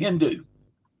 Hindu,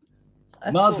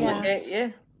 Muslim,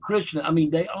 Christian. I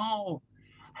mean, they all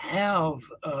have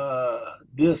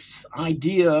this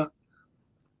idea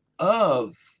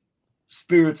of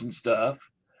spirits and stuff,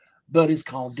 but it's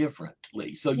called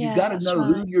differently. So you got to know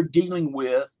who you're dealing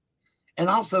with. And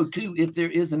also, too, if there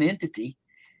is an entity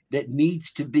that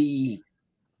needs to be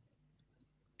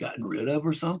gotten rid of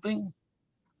or something,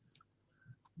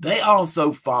 they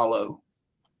also follow,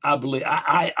 I believe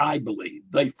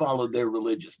they follow their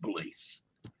religious beliefs.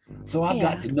 So I've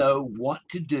got to know what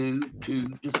to do to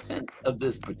dispense of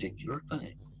this particular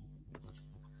thing.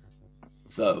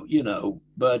 So,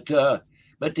 but to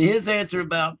his answer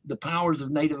about the powers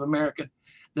of Native American,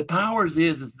 the powers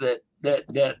is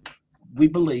that we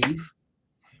believe,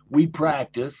 we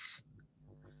practice,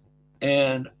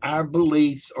 and our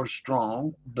beliefs are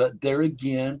strong. But there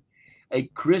again, a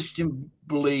Christian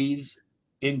believes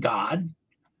in God,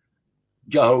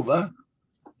 Jehovah,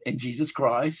 and Jesus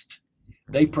Christ.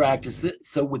 They practice it.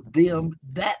 So with them,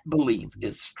 that belief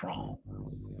is strong.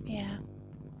 Yeah.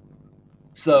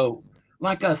 So,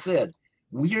 like I said,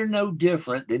 we are no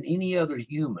different than any other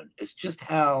human. It's just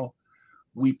how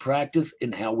we practice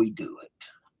and how we do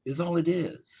it is all it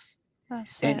is.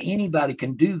 And anybody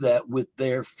can do that with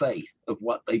their faith of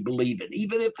what they believe in,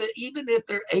 even if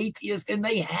they're atheists and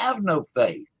they have no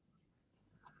faith.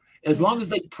 As long as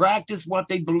they practice what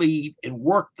they believe and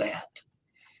work that,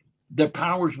 their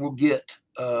powers will get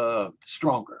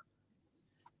stronger.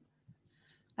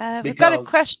 We've got a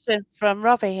question from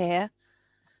Robbie here.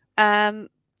 How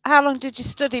long did you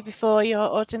study before your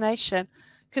ordination?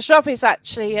 Because Robbie's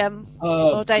actually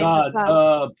ordained as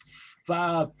well.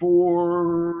 5,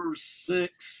 4,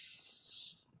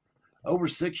 6, over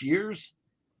 6 years.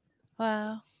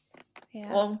 Wow.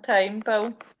 Yeah. Long time,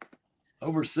 Bill.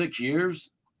 Over 6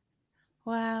 years.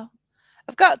 Wow.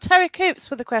 I've got Terry Coops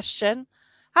with a question.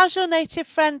 How's your native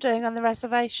friend doing on the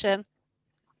reservation?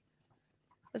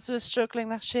 As we were struggling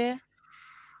last year.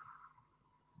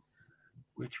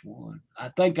 Which one? I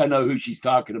think I know who she's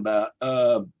talking about.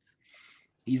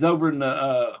 He's over in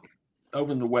the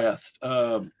west.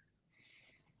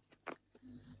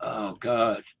 Oh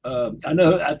gosh,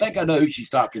 I think I know who she's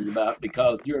talking about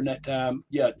because during that time,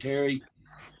 Terry,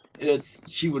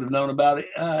 she would have known about it.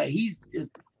 He's,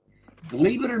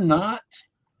 believe it or not,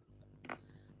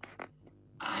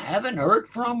 I haven't heard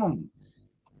from him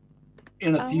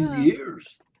in a few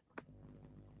years.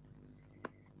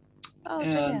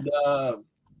 And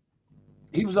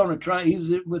he was on a tribe. He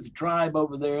was with a tribe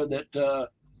over there that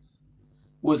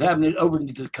was having it over in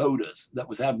the Dakotas, that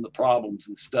was having the problems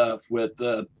and stuff with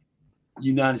the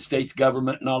United States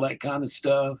government and all that kind of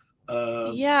stuff.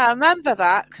 I remember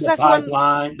that because the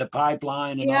pipeline,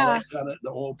 and all that kind of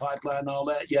the oil pipeline and all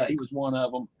that. Yeah, he was one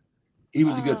of them. He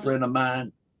was a good friend of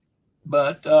mine,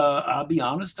 but I'll be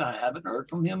honest, I haven't heard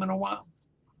from him in a while.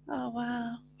 Oh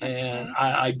wow! And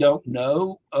I don't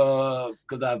know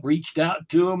because I've reached out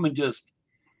to him and just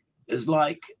it's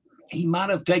like he might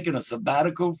have taken a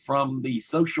sabbatical from the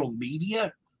social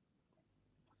media,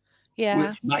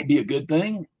 which might be a good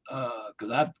thing because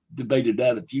I've debated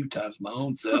that a few times my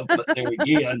own self. But there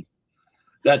again,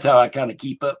 that's how I kind of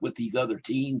keep up with these other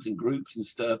teams and groups and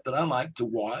stuff that I like to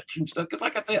watch and stuff. Because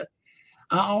like I said,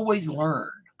 I always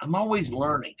learn. I'm always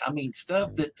learning. I mean,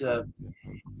 stuff that,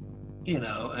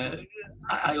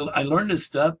 I learn this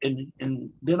stuff and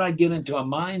then I get into a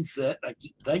mindset. I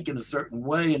keep thinking a certain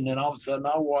way. And then all of a sudden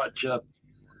I'll watch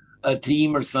a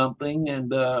team or something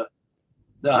and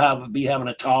they'll be having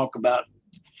a talk about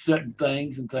certain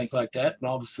things and things like that. And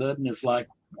all of a sudden it's like,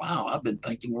 wow, I've been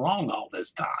thinking wrong all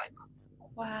this time.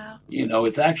 Wow.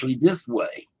 It's actually this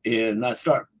way. And I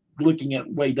start looking at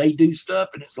the way they do stuff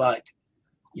and it's like,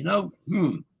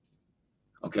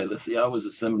 okay, let's see. I was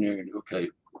a seminarian. Okay.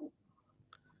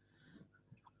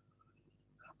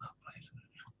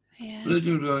 Yeah.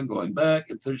 Going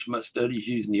back and finish my studies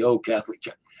using the old Catholic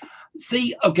Church.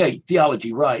 See, okay,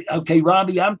 theology, right. Okay,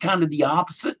 Robbie, I'm kind of the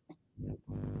opposite.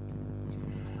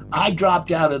 I dropped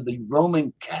out of the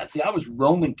Roman Catholic. See, I was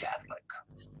Roman Catholic.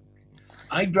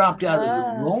 I dropped out of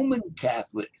the Roman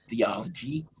Catholic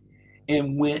theology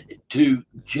and went to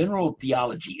general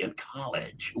theology in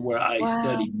college where I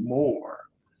studied more.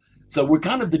 So we're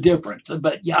kind of the difference.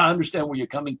 But yeah, I understand where you're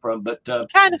coming from. But you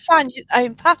kind of find your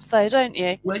own path, though, don't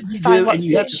you? Well, you find do, what and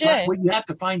you have to suits find, you. well, you have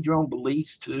to find your own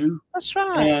beliefs too. That's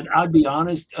right. And I'd be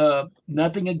honest,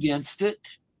 nothing against it,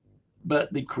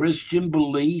 but the Christian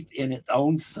belief in its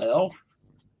own self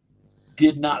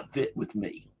did not fit with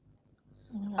me.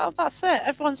 Oh, that's it.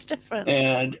 Everyone's different.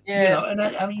 And you know, and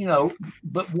I mean, you know,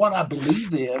 but what I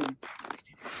believe in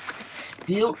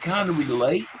still kind of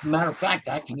relates. As a matter of fact,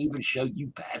 I can even show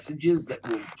you passages that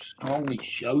will strongly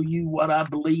show you what I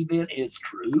believe in is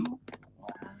true,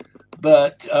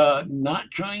 but not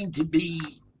trying to be,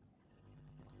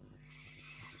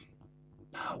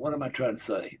 what am I trying to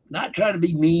say? Not trying to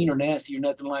be mean or nasty or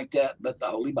nothing like that, but the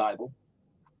Holy Bible.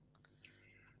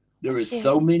 There is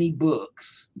so many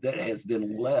books that has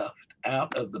been left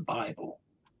out of the Bible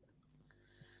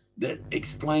that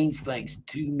explains things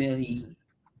too many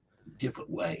different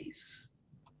ways.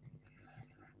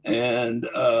 And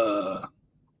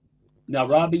now,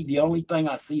 Robbie, the only thing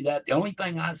I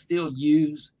still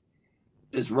use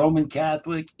as Roman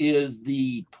Catholic is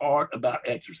the part about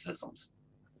exorcisms.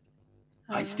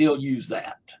 I still use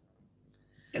that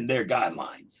in their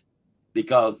guidelines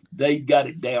because they got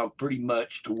it down pretty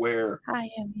much to where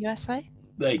in the USA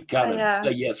they kind of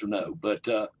say yes or no. But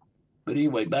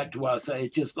anyway, back to what I say,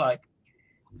 it's just like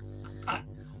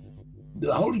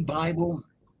the Holy Bible.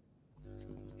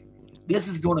 This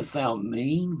is going to sound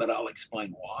mean, but I'll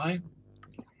explain why.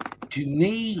 To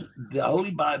me, the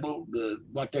Holy Bible,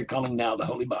 what they're calling now the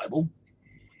Holy Bible,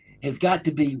 has got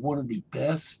to be one of the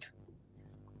best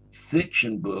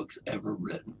fiction books ever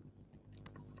written.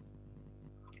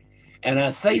 And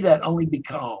I say that only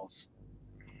because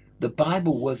the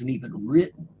Bible wasn't even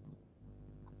written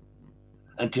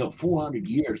until 400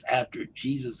 years after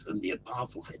Jesus and the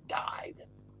apostles had died.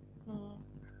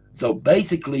 So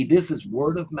basically, this is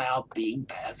word of mouth being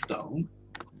passed on.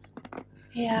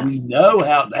 Yeah. We know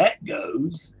how that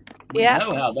goes.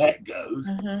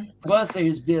 Plus,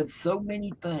 there's been so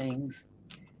many things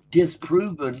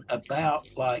disproven about,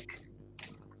 like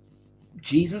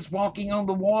Jesus walking on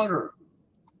the water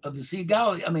of the Sea of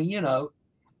Galilee. I mean, you know,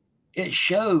 it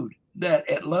showed that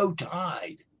at low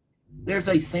tide, there's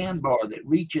a sandbar that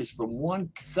reaches from one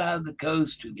side of the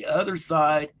coast to the other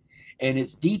side, and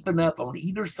it's deep enough on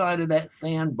either side of that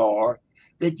sandbar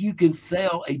that you can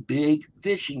sail a big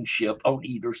fishing ship on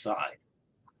either side.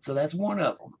 So that's one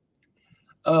of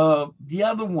them. The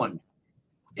other one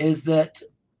is that,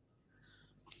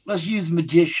 let's use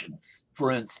magicians, for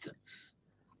instance.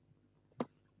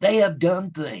 They have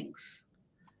done things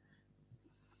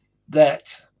that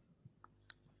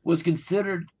was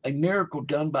considered a miracle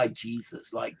done by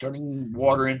Jesus, like turning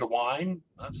water into wine.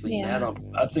 I've seen that.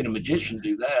 I've seen a magician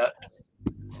do that.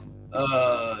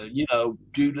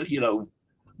 You know,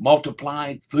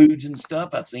 multiply foods and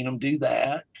stuff. I've seen them do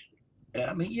that.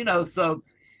 I mean, you know, so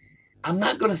I'm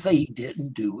not going to say he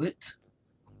didn't do it,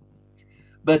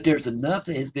 but there's enough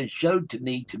that has been showed to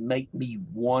me to make me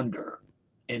wonder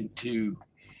and to,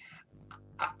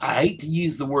 I hate to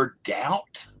use the word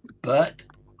doubt, but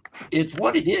it's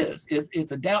what it is.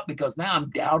 It's a doubt because now I'm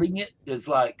doubting it. It's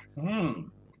like,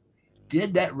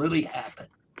 did that really happen?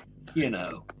 You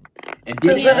know, and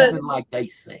did it happen like they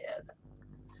said?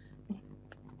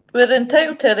 We're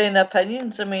entitled to our own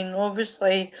opinions. I mean,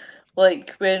 obviously,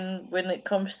 like when it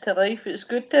comes to life, it's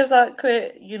good to have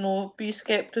that, you know, be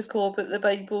skeptical about the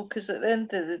Bible, because at the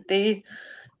end of the day,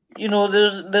 you know,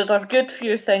 there's a good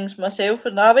few things myself,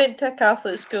 and I went to a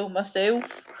Catholic school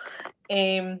myself.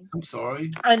 I'm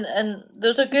sorry. And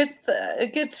there's a good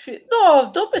few. No,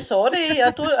 don't be sorry.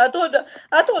 I don't.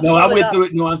 No, I went through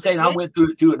it. No, I'm saying I went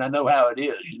through it too, and I know how it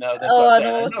is. You know. That's what I'm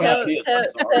saying. I know how it is. I'm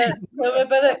sorry. Tell me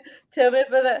about it. Tell me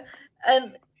about it.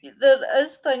 And there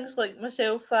is things like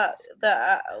myself that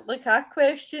I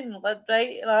question,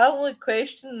 right? And I only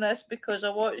question this because I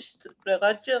watched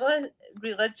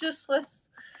Religiousness,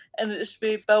 and it's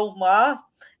with Bill Maher,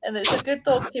 and it's a good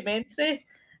documentary.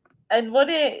 And one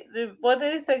of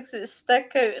the things that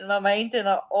stick out in my mind, and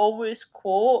I always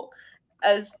quote,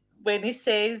 is when he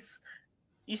says,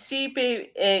 "You see,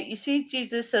 you see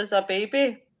Jesus as a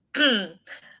baby,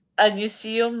 and you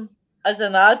see him as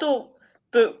an adult,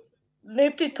 but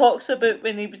nobody talks about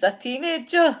when he was a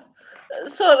teenager,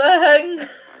 sort of thing."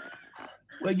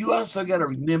 Well, you also got to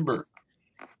remember,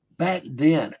 back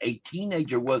then, a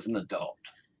teenager was an adult,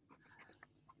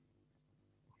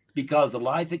 because the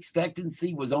life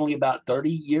expectancy was only about 30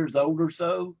 years old or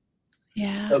so.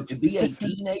 Yeah. So to be a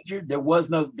teenager, there was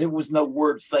no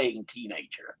word saying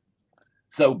teenager.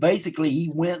 So basically, he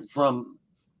went from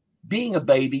being a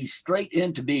baby straight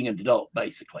into being an adult,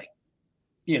 basically.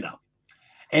 You know.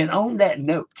 And on that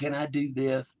note, can I do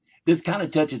this? This kind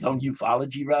of touches on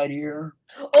ufology right here.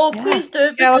 Oh, please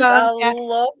do, because I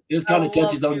love. This kind of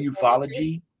touches on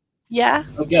ufology. Yeah.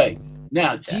 Okay.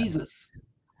 Now, Jesus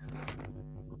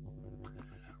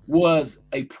was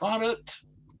a product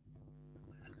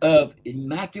of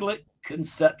immaculate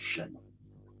conception.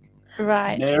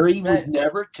 Right. Mary was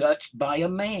never touched by a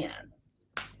man.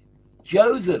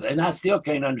 Joseph, and I still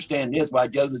can't understand this, why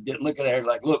Joseph didn't look at her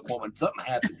like, look, woman, something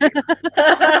happened here.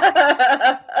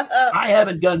 I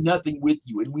haven't done nothing with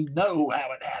you, and we know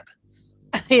how it happens.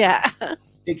 Yeah.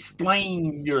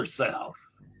 Explain yourself.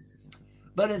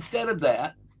 But instead of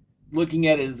that, looking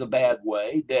at it as a bad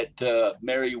way, that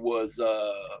Mary was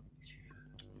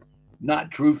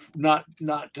not a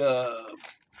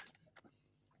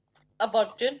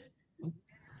virgin.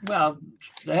 Well,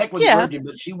 the heck with the virgin,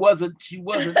 but she wasn't.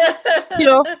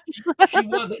 No. She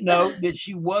wasn't. No, that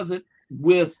she wasn't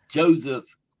with Joseph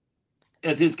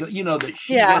as his. That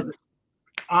she wasn't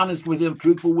honest with him,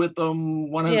 truthful with him,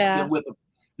 100% with him.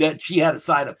 That she had a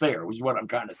side affair, was what I'm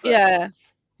trying to say. Yeah.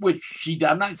 Which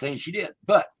I'm not saying she did,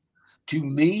 but to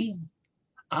me,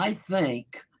 I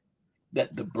think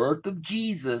that the birth of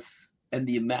Jesus and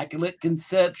the Immaculate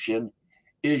Conception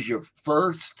is your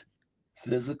first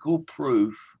physical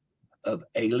proof of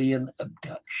alien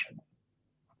abduction.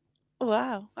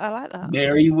 Wow, I like that.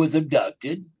 Mary was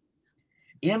abducted,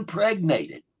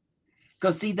 impregnated.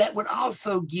 Because, see, that would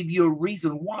also give you a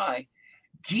reason why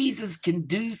Jesus can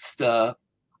do stuff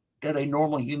that a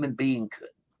normal human being could.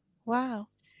 Wow.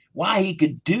 Why he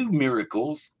could do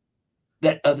miracles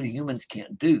that other humans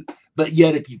can't do. But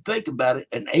yet, if you think about it,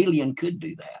 an alien could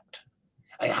do that.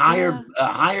 A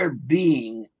higher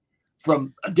being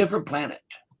from a different planet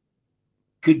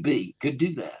could do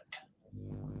that.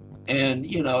 And,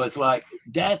 it's like,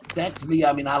 that to me,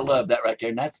 I mean, I love that right there.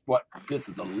 And that's what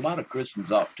pisses a lot of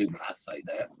Christians off, too, when I say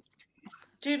that.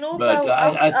 Do you know but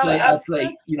about... I say,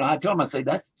 I tell them, I say,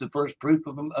 that's the first proof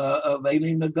of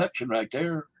alien abduction right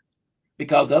there.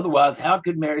 Because otherwise, how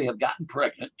could Mary have gotten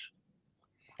pregnant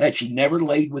had she never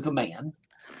laid with a man?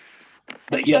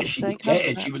 But yet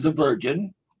she was a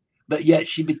virgin, but yet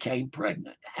she became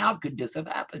pregnant. How could this have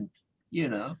happened? Do you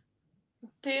know?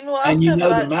 And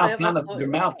their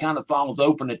mouth kind of falls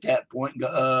open at that point. And go,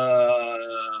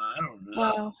 I don't know.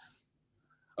 Wow.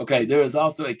 Okay, there is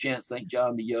also a chance St.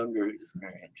 John the Younger is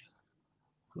married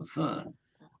to a son,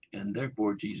 and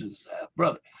therefore Jesus' half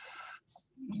brother.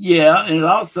 Yeah, and it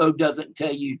also doesn't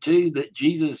tell you too that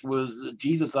Jesus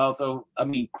also, I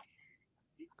mean,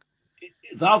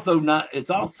 it's also not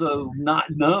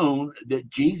known that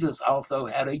Jesus also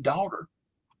had a daughter.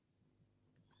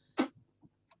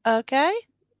 Okay.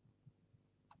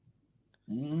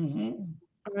 Mm-hmm.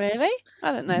 Really?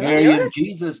 I don't know.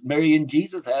 Mary and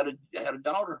Jesus had a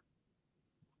daughter.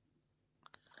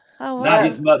 Oh, wow. Not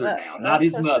his mother now, not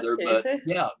his mother,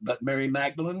 but Mary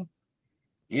Magdalene.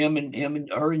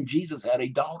 Her and Jesus had a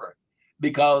daughter,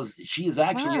 because she is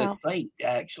actually a saint,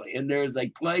 actually. And there's a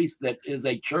place that is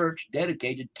a church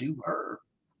dedicated to her.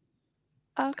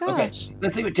 Oh, gosh. Okay,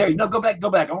 let's see what Terry... No, go back. I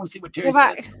want to see what Terry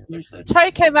said.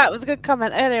 Terry came out with a good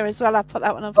comment earlier as well. I put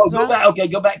that one up as well. Go back. Okay,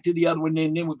 go back to the other one,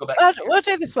 and then we'll go back. We'll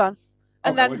do this one,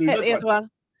 and then hit the other one.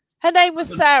 Her name was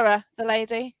Sarah, the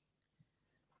lady.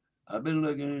 I've been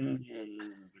looking...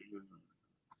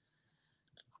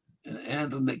 An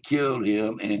anthem that killed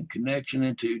him, and connection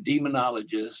into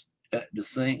demonologists at the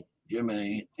Saint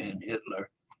Germain and Hitler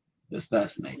is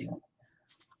fascinating.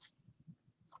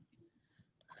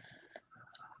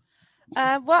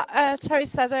 What Terry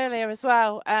said earlier as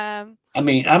well. I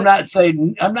mean, I'm not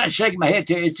shaking my head,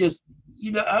 Terry. It's just,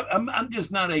 I'm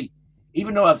just not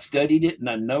even though I've studied it and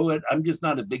I know it, I'm just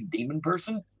not a big demon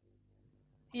person.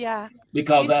 Yeah.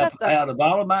 Because out of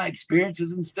all of my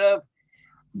experiences and stuff,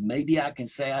 maybe I can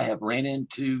say I have ran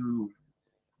into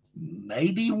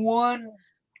maybe one,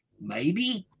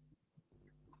 maybe.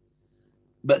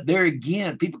 But there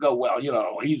again, people go, well,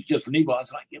 he's just an evil.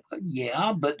 It's like,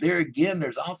 yeah, but there again,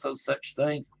 there's also such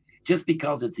things. Just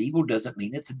because it's evil doesn't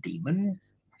mean it's a demon.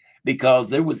 Because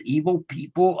there was evil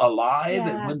people alive,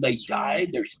 and when they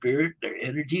died, their spirit, their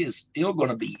energy is still going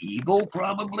to be evil,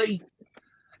 probably.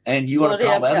 And you want to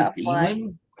call that a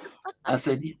demon? I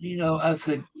said,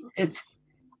 it's,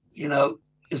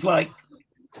 it's like,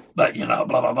 but blah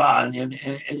blah blah, and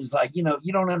it's like, you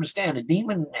don't understand. A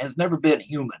demon has never been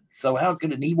human, so how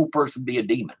could an evil person be a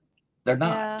demon? They're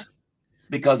not,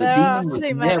 because a demon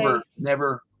was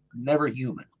never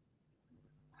human.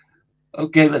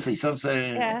 Okay, let's see. Some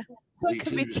say so it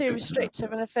could be too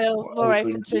restrictive, and I feel more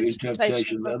open to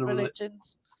interpretation of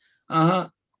religions. Yeah,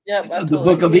 the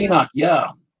Book of Enoch.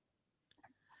 Yeah,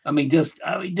 I mean,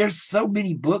 there's so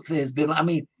many books that has been. I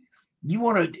mean, You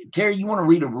want to, Terry, you want to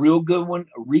read a real good one?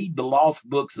 Read the Lost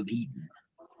Books of Eden.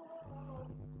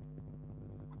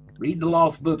 Read the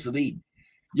Lost Books of Eden.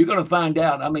 You're going to find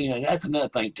out. I mean, and that's another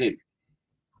thing too.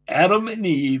 Adam and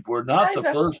Eve were not the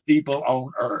first people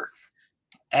on earth.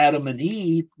 Adam and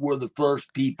Eve were the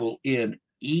first people in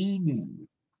Eden,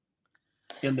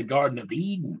 in the Garden of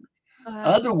Eden.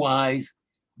 Otherwise,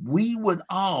 we would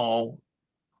all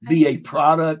be a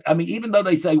product. I mean, even though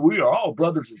they say we are all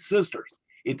brothers and sisters,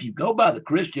 if you go by the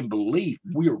Christian belief,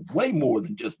 we are way more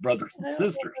than just brothers and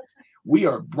sisters. We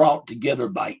are brought together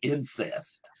by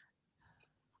incest.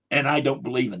 And I don't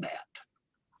believe in that.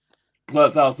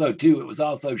 Plus, also, too, it was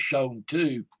also shown,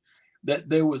 too, that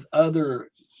there was other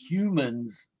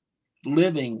humans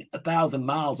living 1,000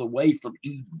 miles away from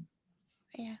Eden.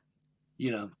 Yeah.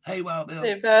 You know, hey, Wild Bill.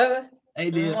 Hey, Bill. Hey,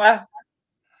 Bill.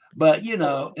 But, you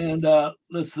know, and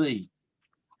let's see.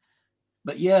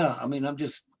 But, yeah, I mean,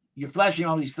 you're flashing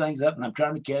all these things up, and I'm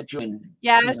trying to catch you. And,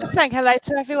 yeah, I was just saying hello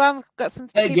to everyone. We've got some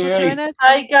people joining us.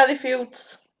 Hi, Gary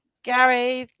Fields.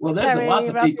 Gary. Well, there's lots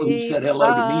of people who said hello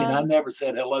to me, and I never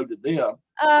said hello to them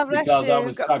because I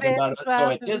was talking about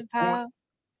it.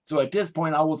 So at this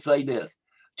point, I will say this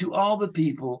to all the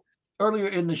people earlier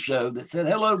in the show that said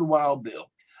hello to Wild Bill.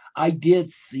 I did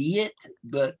see it,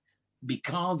 but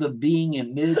because of being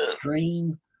in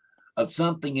midstream of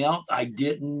something else, I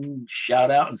didn't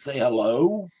shout out and say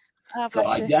hello. So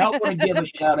I doubt want to give a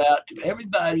shout out to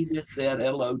everybody that said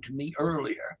hello to me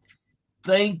earlier.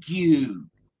 Thank you.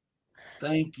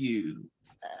 Thank you.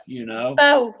 You know,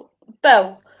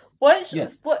 Bill, what's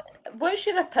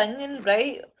your opinion,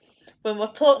 right? When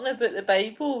we're talking about the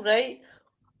Bible, right?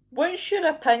 What's your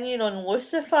opinion on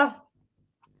Lucifer?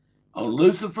 On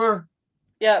Lucifer?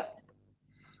 Yep.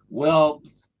 Well,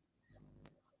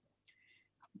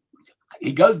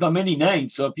 he goes by many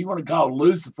names. So if you want to call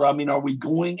Lucifer, I mean, are we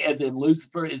going as in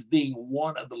Lucifer as being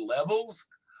one of the levels?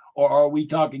 Or are we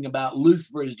talking about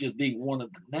Lucifer as just being one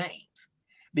of the names?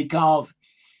 Because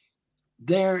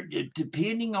they're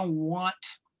depending on what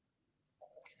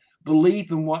belief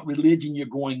and what religion you're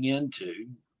going into.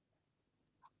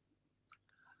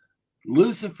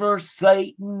 Lucifer,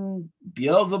 Satan,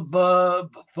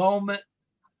 Beelzebub, Baphomet,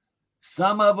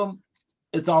 some of them,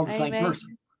 it's all the same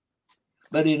person.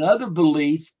 But in other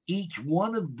beliefs, each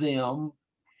one of them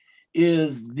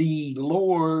is the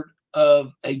Lord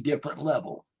of a different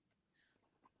level.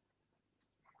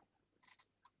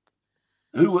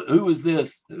 Who is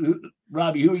this?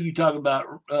 Robbie, who are you talking about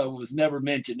was never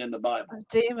mentioned in the Bible?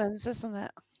 Demons, isn't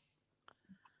it?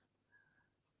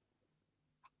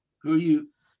 Who are you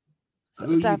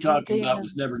talking about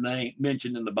was never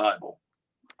mentioned in the Bible?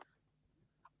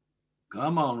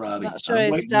 Come on, Robbie. I'm not sure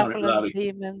it's devil and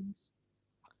demons.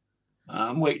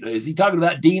 I'm waiting. Is he talking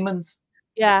about demons?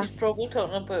 Yeah. He's probably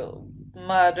talking about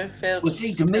murder. Well,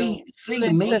 see, to me,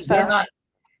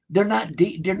 they're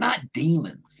not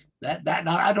demons. That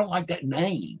I don't like that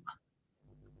name.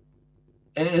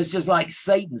 It's just like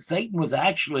Satan. Satan was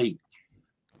actually,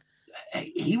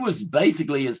 he was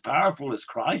basically as powerful as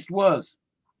Christ was,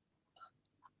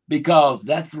 because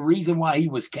that's the reason why he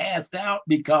was cast out,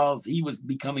 because he was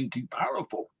becoming too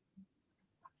powerful.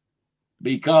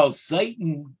 Because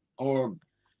Satan, or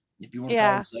if you want to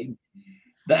call him Satan,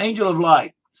 the angel of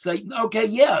light, Satan. Okay,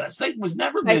 yeah, Satan was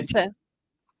never mentioned.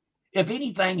 If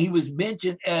anything, he was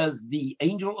mentioned as the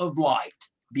angel of light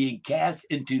being cast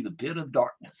into the pit of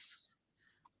darkness.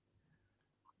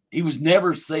 He was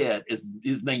never said as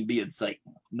his name being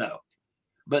Satan. No.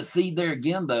 But see there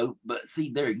again,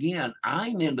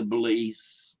 I'm in the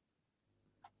beliefs.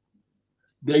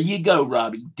 There you go,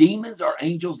 Robbie. Demons are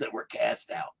angels that were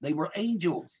cast out. They were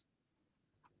angels.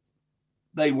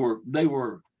 They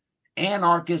were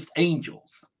anarchist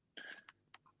angels.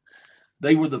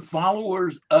 They were the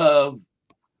followers of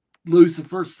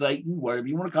Lucifer, Satan, whatever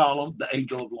you want to call them, the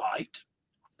angel of light.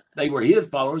 They were his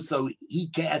followers, so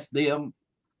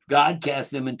God cast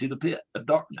them into the pit of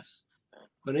darkness.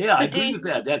 But yeah, I agree with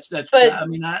that.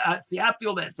 I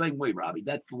feel that same way, Robbie.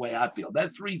 That's the way I feel.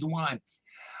 That's the reason why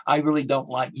I really don't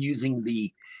like using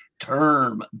the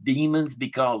term demons,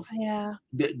 because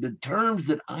the terms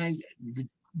that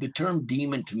the term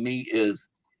demon to me is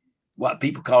what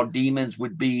people call demons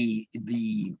would be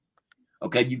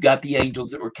you've got the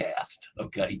angels that were cast.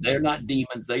 Okay. They're not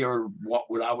demons. They are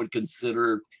what I would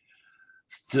consider,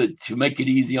 to make it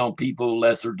easy on people,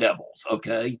 lesser devils.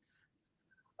 Okay.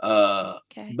 But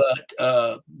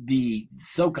the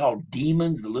so-called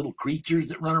demons, the little creatures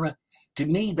that run around, to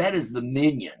me, that is the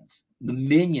minions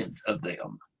of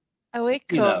them. Oh, we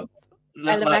cool. You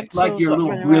know, like your little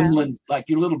gremlins, like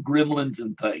your little gremlins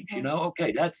and things, you know.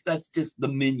 Okay, that's just the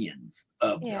minions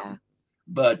of them.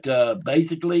 But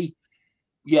basically,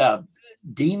 yeah,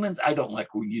 demons. I don't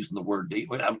like we're using the word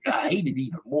demon. I hate it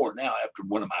even more now after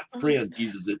one of my friends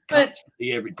uses it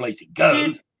constantly every place he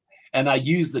goes. And I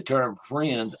use the term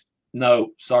friends.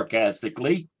 No,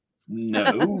 sarcastically.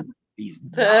 No, he's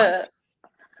not.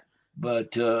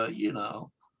 But you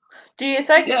know. Do you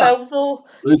think, Phil, though?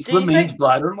 Lucifer means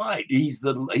brighter light. He is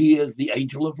the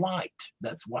angel of light.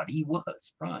 That's what he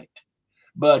was, right?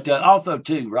 But also,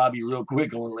 too, Robbie, real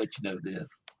quick, I want to let you know this.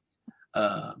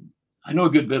 I know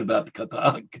a good bit about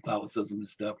the Catholicism and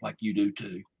stuff, like you do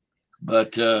too.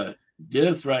 But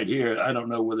this right here, I don't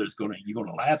know whether you're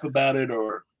gonna laugh about it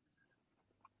or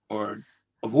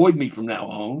avoid me from now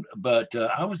on. But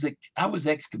I was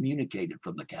excommunicated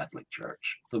from the Catholic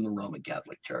Church, from the Roman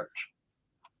Catholic Church.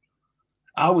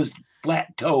 I was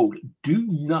flat told, do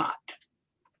not.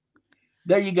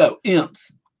 There you go. Imps,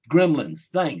 gremlins,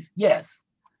 things. Yes.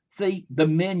 See, the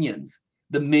minions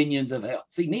of hell.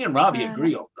 See, me and Robbie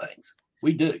agree on things.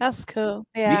 We do. That's cool.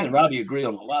 Yeah. Me and Robbie agree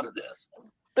on a lot of this.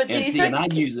 But and I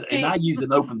use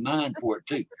an open mind for it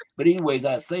too. But anyways,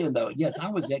 I was saying though, yes, I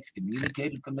was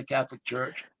excommunicated from the Catholic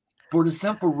Church for the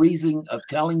simple reason of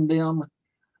telling the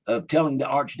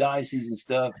archdiocese and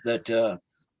stuff that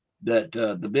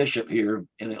the bishop here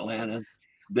in Atlanta,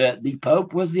 that the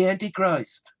Pope was the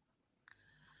Antichrist.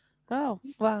 Oh,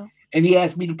 wow. And he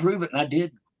asked me to prove it, and I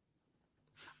did.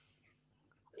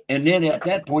 And then at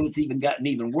that point, it's even gotten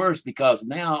even worse, because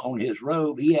now on his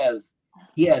robe, he has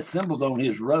symbols on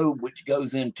his robe, which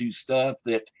goes into stuff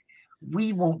that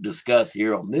we won't discuss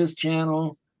here on this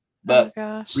channel. But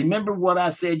remember what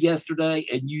I said yesterday,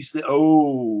 and you said,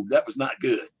 "Oh, that was not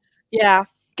good." Yeah,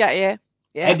 got you.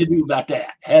 Yeah. Has to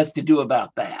do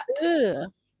about that. Ugh,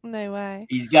 no way.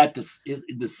 He's got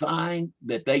the sign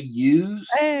that they use.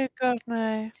 Oh God,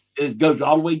 no! It goes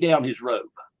all the way down his robe,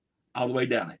 all the way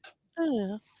down it.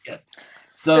 Ugh. Yes.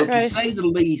 So to say the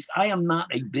least, I am not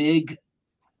a big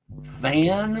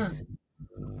fan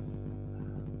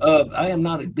of. I am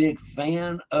not a big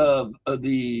fan of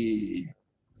the.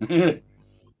 The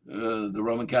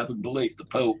Roman Catholic belief, the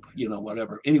Pope,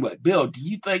 whatever. Anyway, Bill, do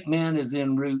you think man is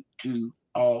en route to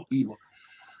all evil?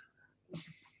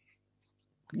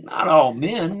 Not all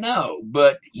men, no,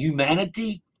 but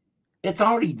humanity, it's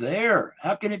already there.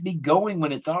 How can it be going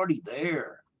when it's already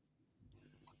there?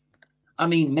 I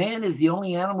mean, man is the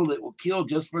only animal that will kill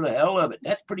just for the hell of it.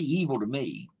 That's pretty evil to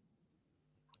me.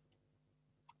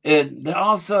 And they're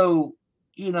also,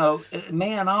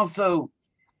 man also,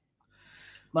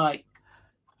 like,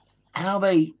 how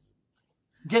they,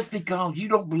 just because you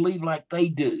don't believe like they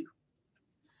do,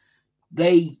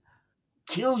 they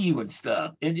kill you and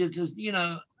stuff. And you just,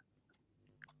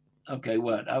 okay,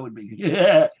 what? I would be,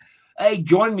 yeah. Hey,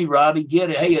 join me, Robbie. Get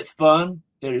it. Hey, it's fun.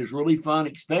 It is really fun,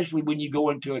 especially when you go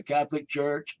into a Catholic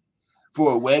church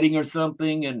for a wedding or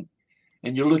something, and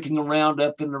you're looking around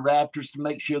up in the rafters to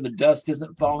make sure the dust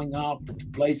isn't falling off, that the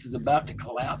place is about to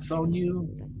collapse on you.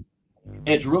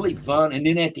 It's really fun. And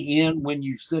then at the end, when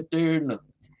you sit there and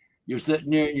you're sitting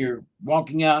there and you're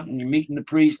walking out and you're meeting the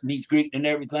priest and he's greeting and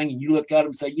everything, and you look at him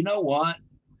and say, you know what?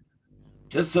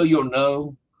 Just so you'll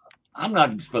know, I'm not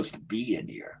even supposed to be in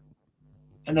here.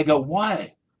 And they go,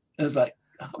 why? And it's like,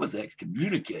 I was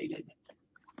excommunicated.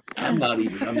 I don't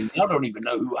even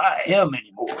know who I am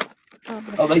anymore.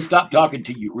 Oh, they stopped talking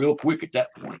to you real quick at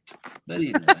that point. But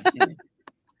anyway,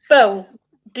 Bill,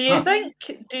 do you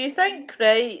think,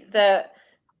 right, that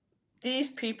these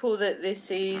people that they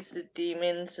say is the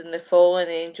demons and the fallen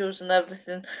angels and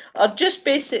everything are just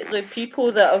basically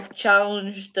people that have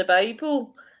challenged the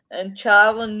Bible and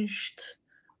challenged,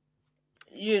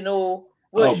 oh,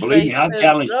 believe me, I've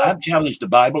challenged the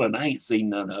Bible and I ain't seen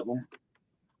none of them.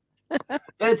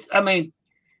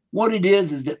 What it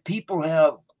is that people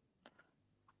have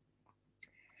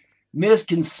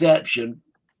misconception.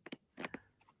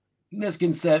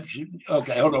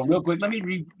 Okay, hold on real quick. Let me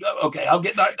read. Okay, I'll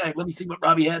get back there. Let me see what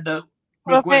Robbie had though.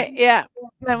 Real quick. Yeah.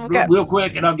 Then real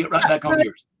quick, and I'll get right back on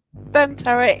yours. Then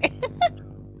Terry.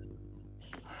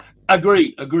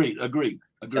 Agreed.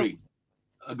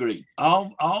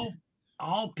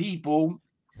 All people,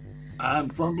 I'm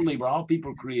a firm believer, all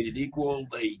people are created equal.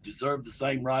 They deserve the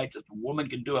same rights. If a woman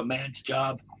can do a man's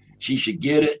job, she should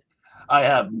get it. I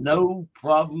have no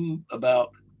problem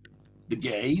about the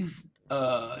gays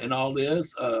and all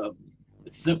this.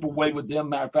 It's a simple way with them.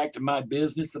 Matter of fact, in my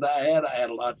business that I had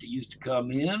a lot that used to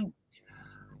come in.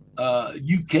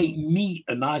 You can't meet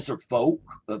a nicer people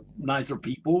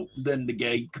than the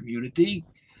gay community.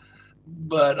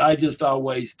 But I just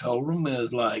always told them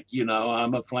is like,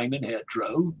 I'm a flaming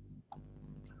hetero.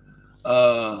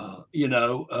 I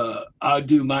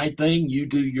do my thing, you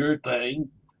do your thing.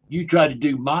 You try to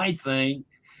do my thing.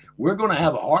 We're going to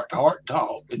have a heart-to-heart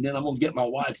talk, and then I'm going to get my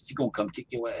wife. She's going to come kick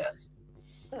your ass.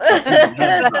 But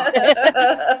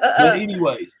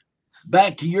anyways,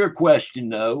 back to your question,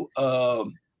 though.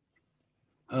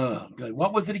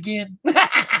 What was it again?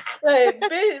 Right,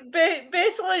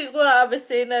 basically what I was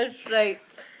saying is, right,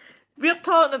 we're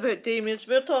talking about demons,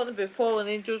 we're talking about fallen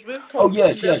angels, we've talked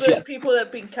about people that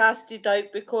have been casted out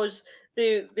because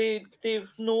they've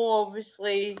no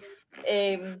obviously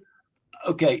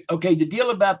Okay, the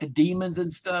deal about the demons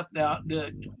and stuff. Now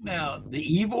the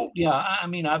evil, yeah, I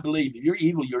mean, I believe if you're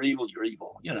evil, you're evil, you're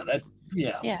evil. You know, that's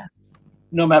yeah.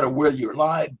 No matter whether you're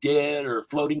alive, dead, or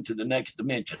floating to the next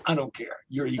dimension, I don't care.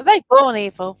 You're evil. Are they born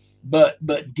evil? But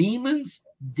demons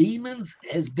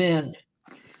has been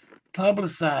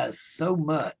publicized so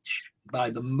much by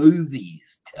the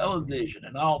movies, television,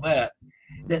 and all that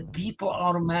people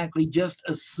automatically just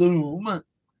assume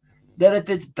that if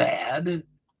it's bad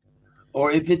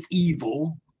or if it's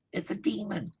evil, it's a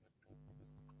demon.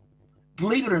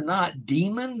 Believe it or not,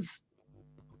 demons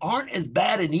aren't as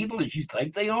bad and evil as you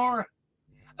think they are.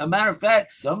 A matter of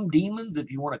fact, some demons, if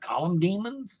you want to call them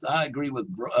demons, I agree with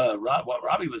what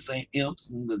Robbie was saying, imps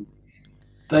and the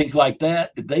things like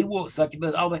that, they will suck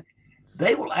you, all that.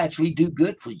 They will actually do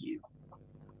good for you.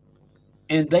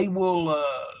 And they will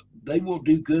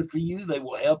do good for you. They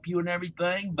will help you and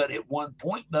everything. But at one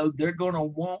point, though, they're going to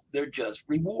want their just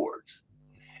rewards.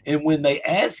 And when they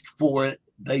ask for it,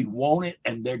 they want it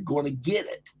and they're going to get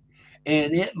it.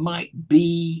 And it might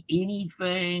be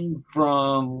anything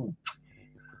from,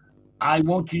 I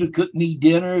want you to cook me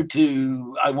dinner,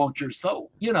 to I want your soul.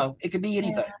 You know, it could be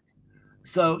anything. Yeah.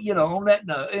 So, you know, on that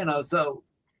note, you know, so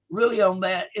really on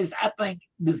that is, I think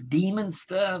this demon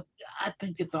stuff, I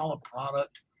think it's all a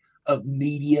product of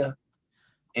media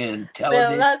and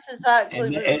television. Well, that's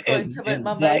exactly and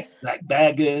Zach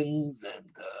Baggins and,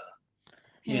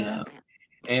 you know,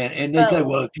 and they say,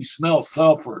 well, if you smell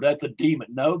sulfur, that's a demon.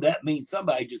 No, that means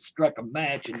somebody just struck a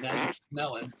match and now you're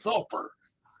smelling sulfur.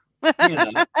 You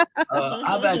know,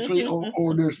 I've actually,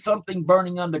 or there's something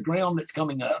burning underground that's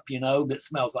coming up, you know, that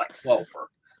smells like sulfur.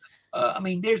 I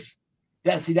mean,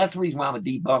 that's the reason why I'm a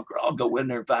debunker. I'll go in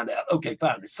there and find out. Okay,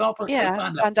 fine. The sulfur. Yeah,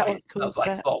 find out what smells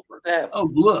like sulfur. Yeah. Oh,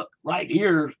 look, right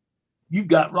here, you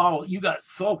got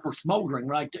sulfur smoldering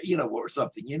right there, you know, or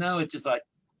something. You know, it's just like,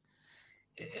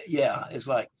 yeah, it's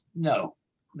like no.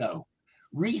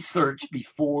 Research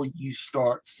before you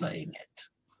start saying it.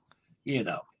 You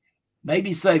know.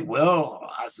 Maybe say, well,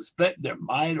 I suspect there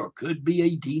might or could be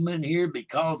a demon here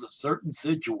because of certain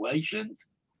situations,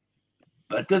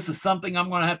 but this is something I'm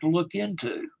going to have to look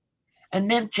into, and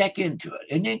then check into it,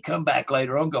 and then come back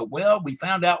later on and go, well, we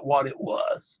found out what it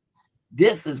was.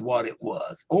 This is what it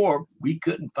was. Or we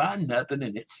couldn't find nothing,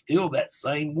 and it's still that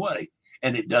same way,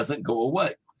 and it doesn't go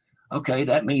away. Okay,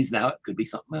 that means now it could be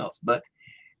something else. But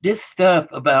this stuff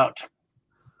about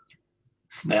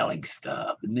smelling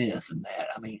stuff and this and that,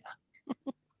 I mean,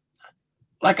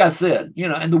 like I said, you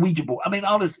know, and the Ouija board. I mean,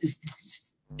 all this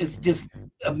is just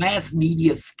a mass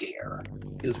media scare,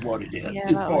 is what it is. Yeah,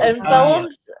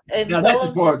 now, that's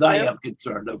as far as I am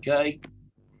concerned. Okay.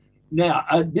 Now,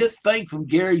 this thing from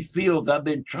Gary Fields, I've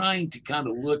been trying to kind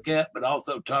of look at, but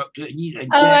also talk to.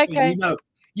 Okay.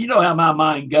 You know how my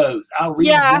mind goes. I'll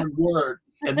read one word,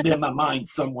 and then my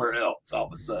mind's somewhere else all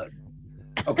of a sudden.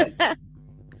 Okay.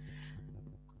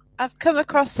 I've come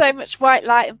across so much white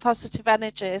light and positive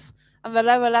energies, and the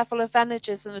lower level of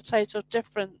energies and the total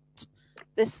difference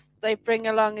they bring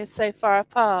along is so far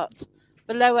apart.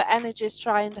 The lower energies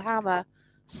try and hammer,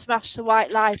 smash the white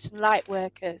light and light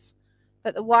workers,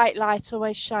 but the white light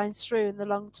always shines through in the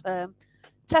long term.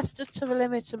 Tested to the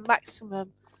limit and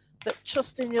maximum, but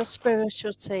trust in your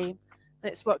spiritual team.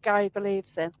 And it's what Gary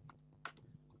believes in.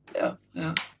 Yeah,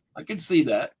 I can see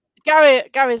that.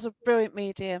 Gary's a brilliant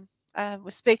medium.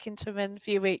 We're speaking to him in a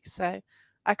few weeks, so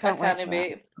I can't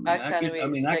wait.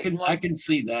 I can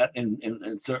see that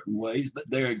in certain ways, but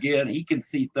there again, he can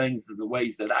see things in the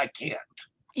ways that I can't.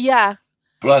 Yeah.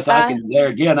 Plus, I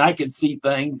can see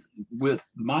things with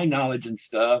my knowledge and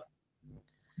stuff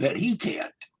that he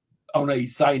can't on a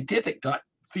scientific type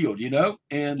field, you know.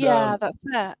 And that's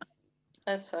it.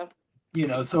 That's so. You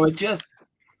know, so it just,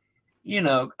 you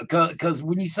know, because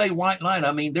when you say white light,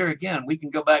 I mean, there again, we can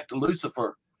go back to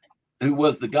Lucifer, who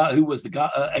was the God,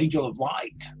 angel of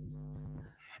light.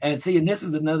 And see, and this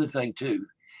is another thing too.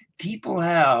 People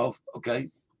have, okay,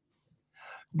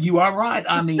 you are right.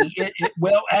 I mean,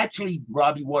 well, actually,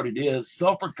 Robbie, what it is,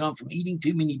 sulfur comes from eating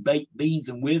too many baked beans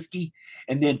and whiskey,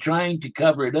 and then trying to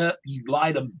cover it up. You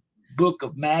light a book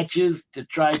of matches to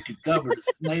try to cover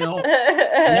the smell.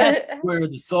 That's where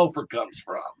the sulfur comes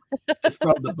from. It's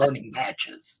from the burning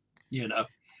matches, you know.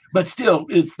 But still,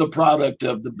 it's the product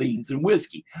of the beans and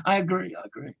whiskey. I agree.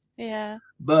 Yeah.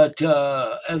 But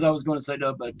as I was going to say,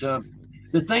 though,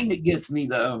 the thing that gets me,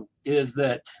 though, is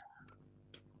that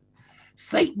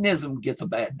Satanism gets a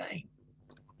bad name.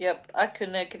 Yep, I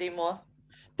couldn't agree more.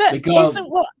 But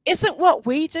isn't what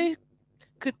we do?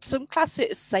 Could some class it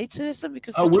as Satanism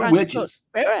because we're witches.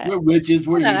 We're witches.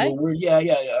 We're evil. We're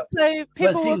yeah. So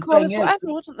people would call us whatever,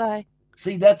 wouldn't they?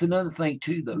 See, that's another thing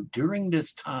too, though. During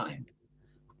this time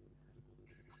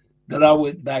that I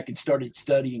went back and started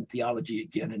studying theology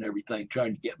again and everything,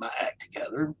 trying to get my act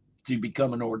together to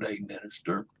become an ordained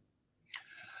minister,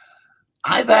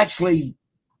 I've actually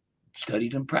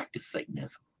studied and practiced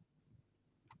Satanism.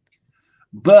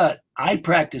 But I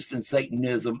practiced in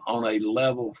Satanism on a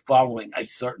level following a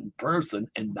certain person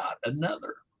and not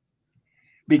another.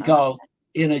 Because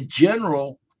in a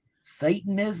general,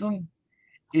 Satanism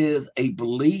is a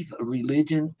belief, a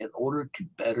religion in order to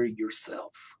better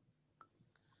yourself.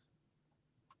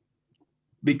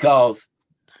 Because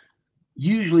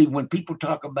usually when people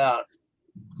talk about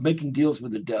making deals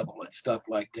with the devil and stuff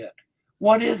like that,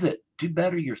 what is it? To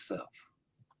better yourself.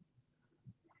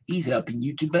 He's helping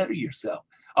you to better yourself.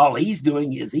 All he's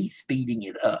doing is he's speeding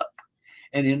it up.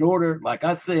 And in order, like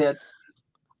I said,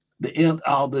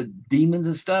 all the demons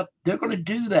and stuff, they're going to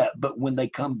do that. But when they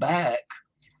come back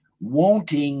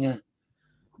wanting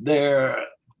their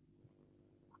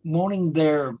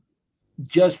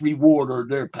just reward or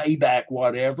their payback,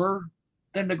 whatever,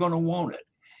 then they're going to want it.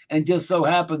 And just so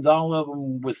happens all of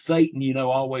them with Satan, you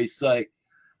know, always say,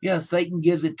 yeah, Satan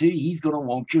gives it to you. He's going to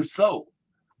want your soul.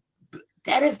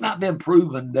 That has not been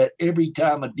proven that every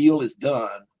time a deal is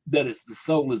done, that it's the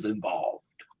soul is involved.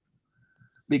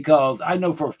 Because I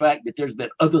know for a fact that there's been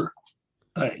other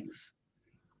things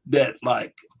that,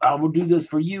 like, I will do this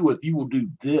for you if you will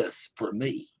do this for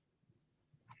me.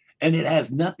 And it has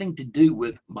nothing to do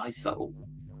with my soul.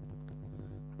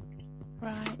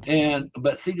 Right.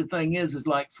 But see, the thing is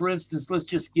like, for instance, let's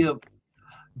just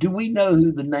do we know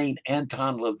who the name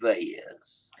Anton LaVey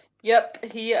is?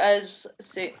 Yep, he is.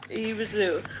 He was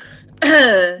the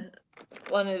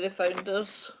one of the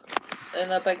founders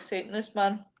and a big Satanist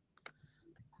man.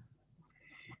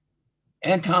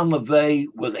 Anton LaVey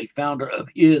was a founder of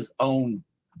his own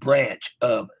branch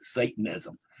of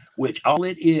Satanism, which all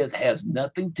it is has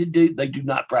nothing to do. They do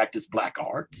not practice black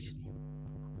arts.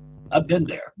 I've been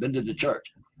there, been to the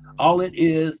church. All it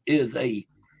is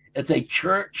it's a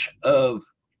church of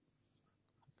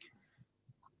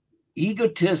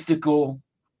egotistical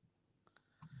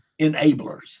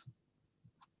enablers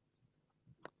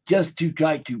just to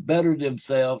try to better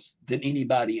themselves than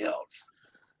anybody else.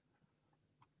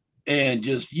 And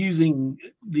just using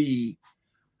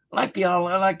like they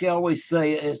always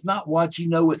say, it's not what you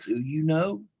know, it's who you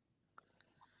know.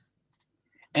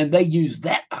 And they use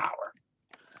that power.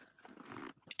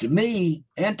 To me,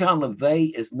 Anton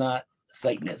LaVey is not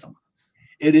Satanism.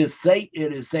 It is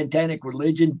satanic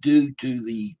religion due to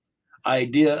the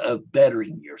idea of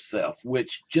bettering yourself,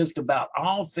 which just about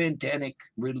all satanic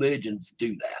religions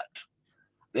do that.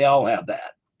 They all have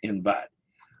that invite.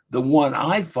 The one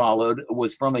I followed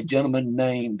was from a gentleman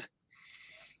named,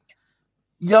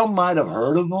 y'all might have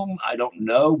heard of him. I don't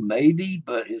know, maybe,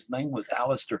 but his name was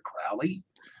Aleister Crowley.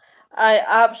 I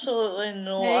absolutely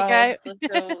know Aleister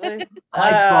Crowley.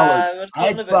 I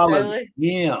followed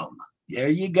him. There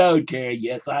you go, Terry.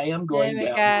 Yes, I am going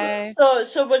down the road.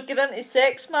 So we're getting into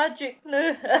sex magic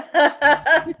now.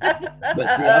 But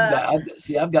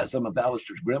I've got some of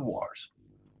Aleister's grimoires.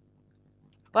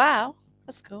 Wow,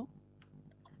 that's cool.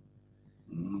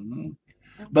 Mm-hmm.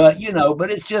 But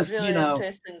it's just really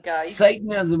interesting guy.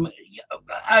 Satanism.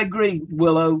 I agree,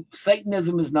 Willow.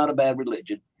 Satanism is not a bad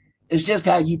religion. It's just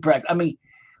how you practice. I mean,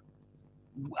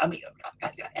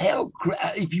 hell,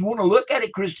 if you want to look at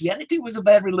it, Christianity was a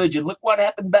bad religion. Look what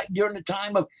happened back during the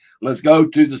time of, let's go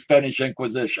to the Spanish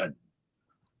Inquisition.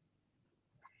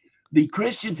 The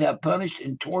Christians have punished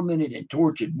and tormented and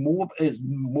tortured more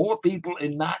people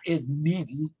and not as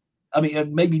many. I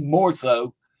mean, maybe more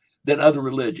so than other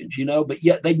religions, but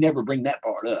yet they never bring that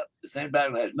part up. The same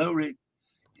Bible has no reason.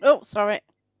 Oh, sorry.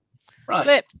 Right.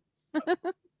 Flipped.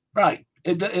 Right.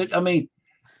 I mean,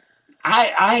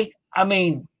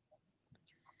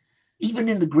 even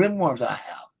in the grimoires I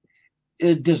have,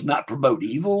 it does not promote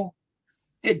evil.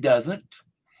 It doesn't.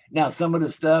 Now, some of the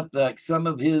stuff, like some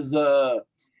of his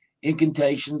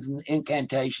incantations and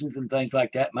things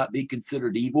like that might be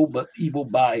considered evil, but evil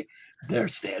by their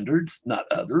standards,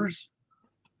 not others.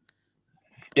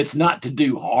 It's not to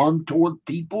do harm toward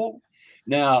people.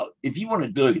 Now, if you want to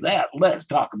do that, let's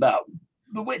talk about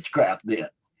the witchcraft then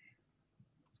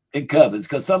in covens,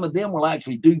 because some of them will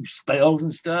actually do spells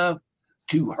and stuff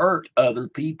to hurt other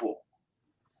people.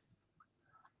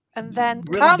 And then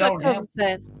really karma comes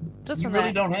in, doesn't you really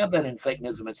it? don't have that in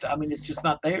Satanism. I mean, it's just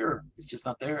not there. It's just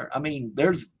not there. I mean,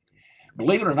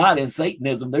 believe it or not, in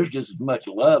Satanism, there's just as much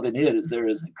love in it as there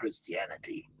is in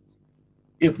Christianity,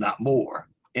 if not more,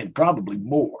 and probably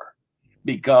more,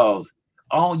 because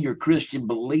all your Christian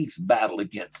beliefs battle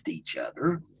against each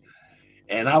other.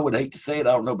 And I would hate to say it,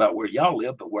 I don't know about where y'all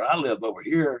live, but where I live over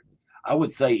here, I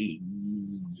would say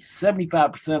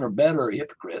 75% or better are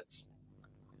hypocrites.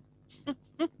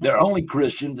 They're only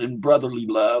Christians in brotherly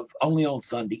love, only on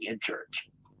Sunday in church.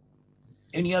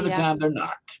 Any other time, they're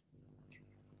not.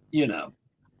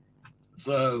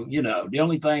 So, the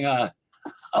only thing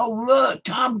oh, look,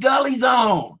 Tom Gully's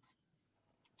on.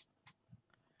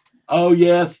 Oh,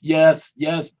 yes.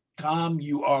 Tom,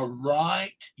 you are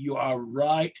right. You are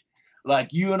right.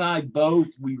 Like you and I both,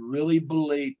 we really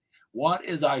believe what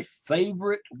was our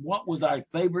favorite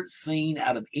scene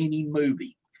out of any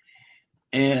movie?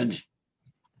 And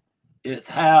it's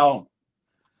how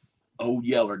Old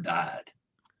Yeller died.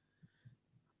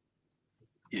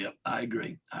 Yep, I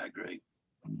agree.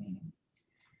 Mm-hmm.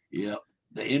 Yep,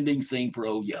 the ending scene for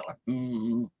Old Yeller.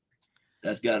 Mm-hmm.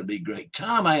 That's got to be great.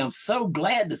 Tom, I am so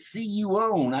glad to see you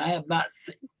on. I have not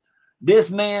seen this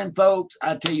man, folks.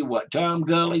 I tell you what, Tom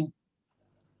Gully,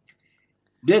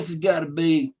 this has got to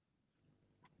be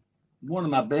one of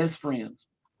my best friends.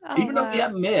 Oh, even though we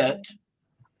haven't met,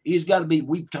 he's got to be,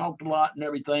 we've talked a lot and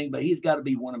everything, but he's got to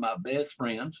be one of my best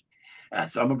friends.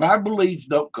 Some of our beliefs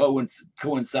don't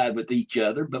coincide with each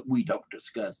other, but we don't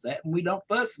discuss that and we don't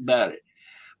fuss about it.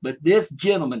 But this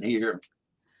gentleman here,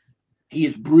 he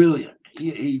is brilliant.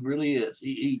 He really is.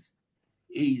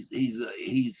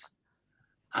 He's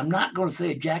I'm not going to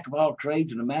say a jack of all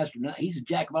trades and a master. No, he's a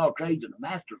jack of all trades and a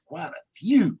master of quite a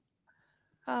few.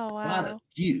 Oh, wow. Quite a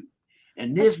few.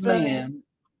 And this man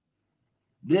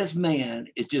is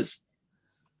just,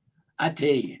 I tell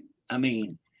you, I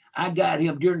mean, I got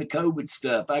him during the COVID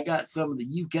stuff. I got some of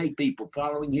the UK people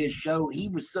following his show. He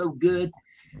was so good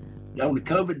on the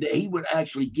COVID day. He would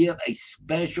actually give a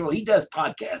special, he does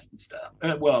podcasts and stuff.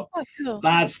 Cool.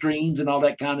 Live streams and all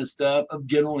that kind of stuff of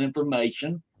general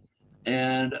information.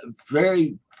 And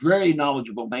very, very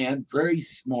knowledgeable man, very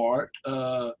smart.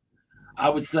 I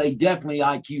would say definitely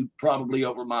IQ probably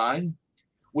over mine,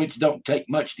 which don't take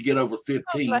much to get over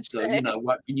 15. So,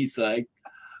 what can you say?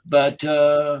 But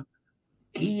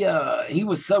he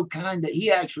was so kind that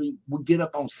he actually would get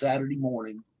up on Saturday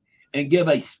morning and give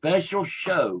a special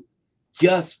show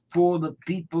just for the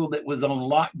people that was on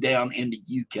lockdown in the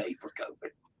UK for COVID.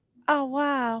 Oh,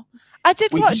 wow. I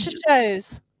did watch the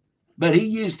shows. But he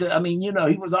used to, I mean,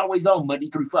 he was always on Monday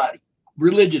through Friday,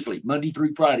 religiously, Monday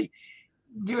through Friday.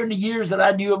 During the years that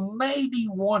I knew him, maybe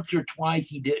once or twice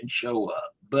he didn't show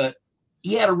up, but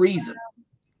he had a reason.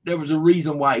 There was a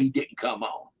reason why he didn't come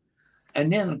on.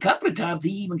 And then a couple of times he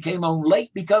even came on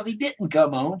late because he didn't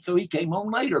come on, so he came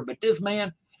on later. But this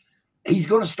man, he's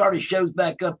going to start his shows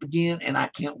back up again, and I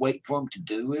can't wait for him to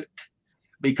do it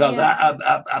because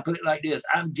I put it like this.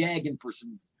 I'm jagging for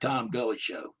some Tom Gully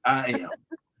show. I am.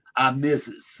 I miss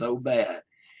it so bad.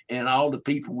 And all the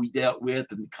people we dealt with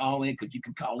and call in, because you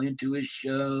can call into his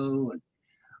show and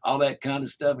all that kind of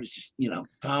stuff. It's just,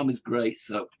 Tom is great.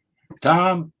 So,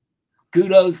 Tom,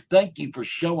 kudos. Thank you for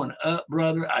showing up,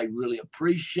 brother. I really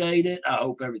appreciate it. I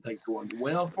hope everything's going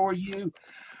well for you.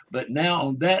 But now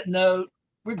on that note,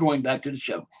 we're going back to the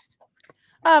show.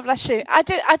 Oh, bless you. I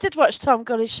did watch Tom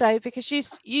Gully's show because you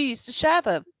used to share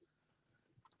them.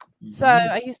 So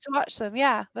I used to watch them.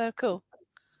 Yeah, they're cool.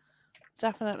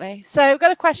 Definitely. So we've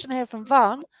got a question here from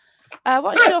Vaughn.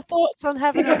 What's your thoughts on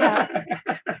heaven and hell?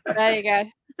 There you go.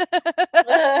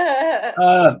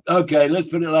 Okay, let's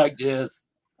put it like this.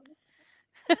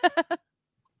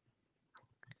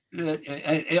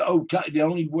 The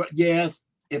only yes,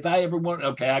 if I ever want,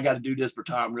 okay, I got to do this for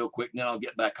Tom real quick, and then I'll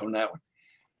get back on that one.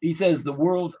 He says the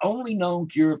world's only known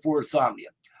cure for insomnia.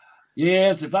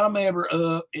 Yes, if I'm ever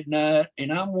up at night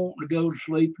and I'm wanting to go to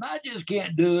sleep, and I just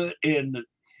can't do it, and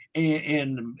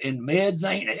meds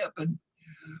ain't helping.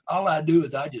 All I do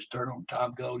is I just turn on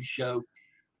Tom Gully's show.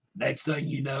 Next thing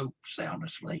you know, sound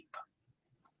asleep.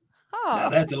 Oh. Now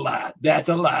that's a lie. That's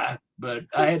a lie. But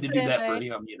I had to do that for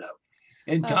him,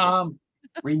 And Tom,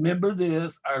 remember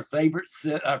this: our favorite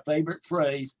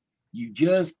phrase. You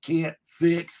just can't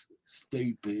fix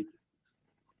stupid.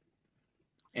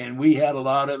 And we had a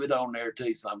lot of it on there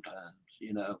too. Sometimes,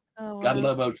 Oh, wow. Gotta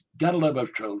love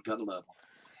those trolls. Gotta love them.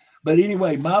 But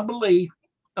anyway, my belief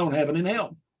on heaven and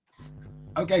hell.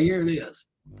 Okay, here it is.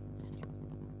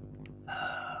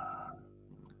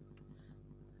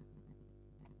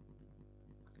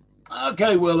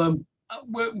 Okay, well,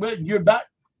 you're about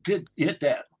to hit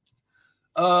that.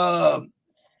 To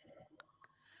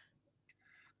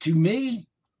me,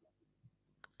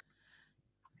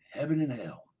 heaven and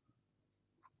hell.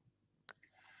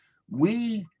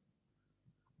 We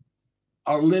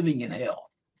are living in hell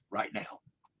right now.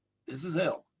 This is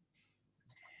hell.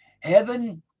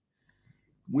 Heaven,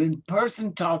 when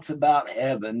person talks about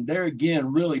heaven, they're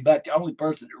again really back. The only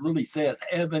person that really says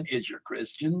heaven is your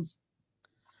Christians.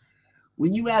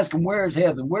 When you ask them, where is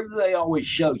heaven? Where do they always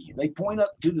show you? They point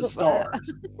up to the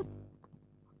stars.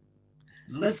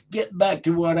 Let's get back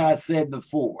to what I said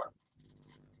before.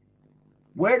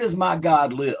 Where does my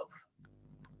God live?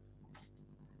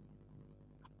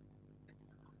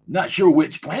 Not sure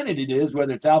which planet it is,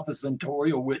 whether it's Alpha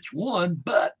Centauri or which one,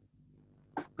 but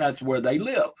that's where they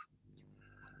live.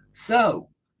 So,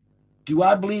 do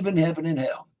I believe in heaven and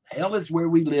hell? Hell is where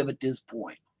we live at this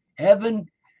point. Heaven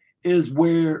is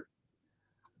where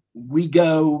we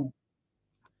go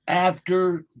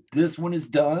after this one is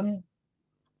done.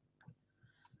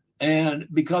 And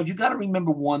because you got to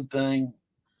remember one thing,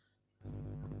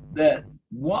 that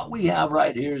what we have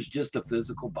right here is just a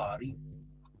physical body.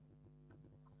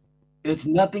 It's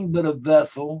nothing but a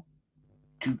vessel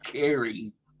to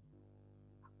carry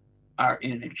our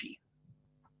energy.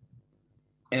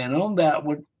 And on that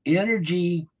one,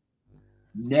 energy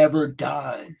never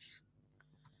dies.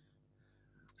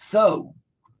 So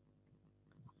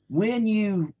when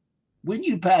you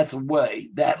pass away,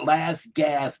 that last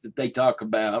gasp that they talk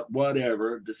about,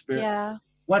 whatever, the spirit,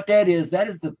 what that is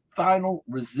the final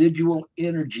residual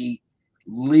energy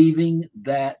leaving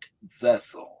that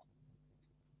vessel.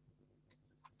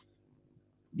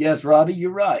 Yes, Robbie,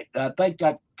 you're right. I think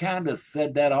I kind of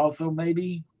said that also,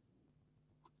 maybe.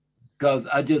 Because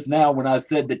I just now, when I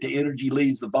said that the energy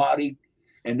leaves the body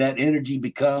and that energy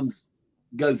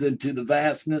goes into the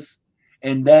vastness,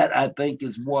 and that I think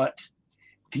is what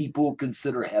people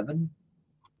consider heaven,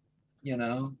 you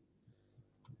know.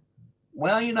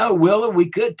 Well, you know, Willa, we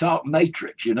could talk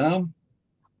Matrix, you know.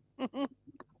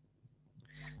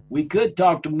 We could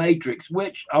talk to Matrix,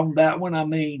 which on that one, I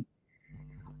mean,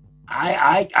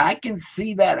 I can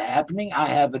see that happening. I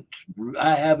haven't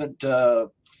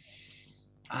what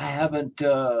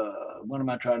am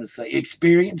I trying to say,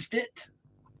 experienced it.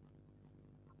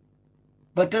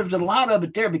 But there's a lot of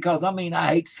it there because, I mean, I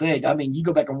hate to say it. I mean, you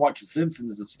go back and watch The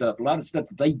Simpsons and stuff. A lot of stuff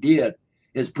that they did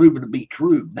is proven to be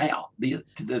true now to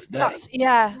this day.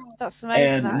 That's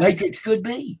amazing. And Matrix could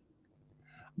be.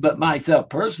 But myself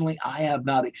personally, I have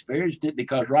not experienced it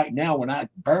because right now when I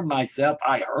burn myself,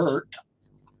 I hurt.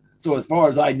 So as far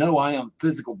as I know, I am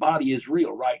physical body is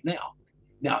real right now.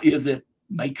 Now, is it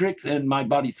Matrix and my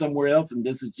body somewhere else and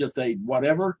this is just a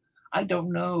whatever? I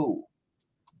don't know.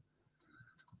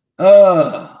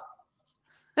 I'll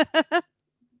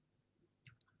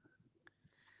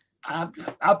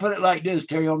put it like this,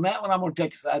 Terry. On that one, I'm going to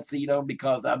take a side seat on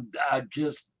because I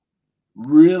just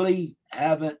really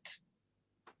haven't.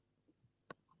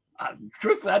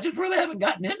 Truthfully, I just really haven't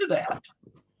gotten into that.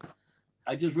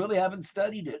 I just really haven't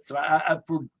studied it. So,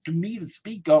 to me to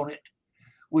speak on it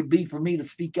would be for me to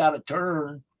speak out of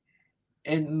turn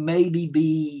and maybe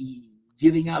be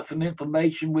giving out some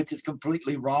information which is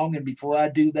completely wrong. And before I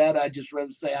do that, I just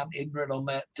rather say I'm ignorant on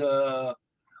that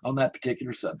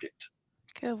particular subject.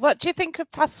 Cool. What do you think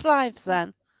of past lives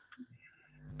then?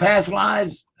 Past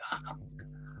lives,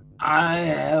 I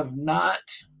have not.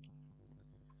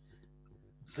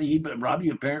 See, but Robbie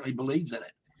apparently believes in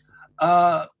it.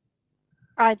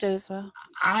 I do as well.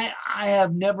 I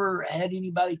have never had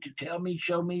anybody to tell me,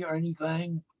 show me, or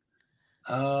anything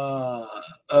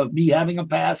of me having a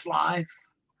past life.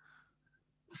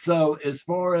 So as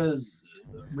far as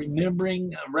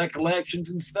remembering recollections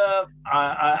and stuff,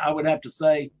 I would have to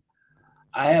say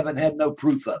I haven't had no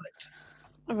proof of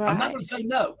it. Right. I'm not going to say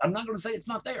no. I'm not going to say it's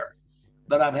not there,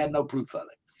 but I've had no proof of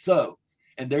it. So,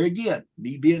 and there again,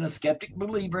 me being a skeptic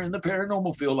believer in the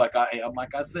paranormal field like I am,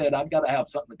 like I said, I've got to have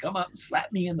something to come up and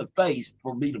slap me in the face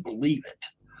for me to believe it.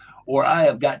 Or I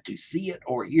have got to see it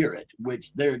or hear it,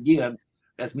 which there again,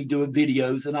 that's me doing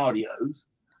videos and audios.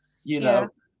 You know,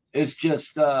 it's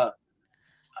just,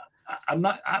 I'm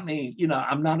not, I mean, you know,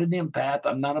 I'm not an empath.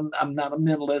 I'm not a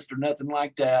mentalist or nothing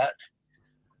like that.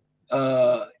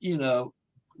 You know,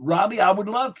 Robbie, I would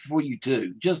love for you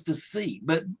to just to see,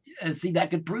 but and see, that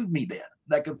could prove me then.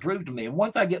 That could prove to me. And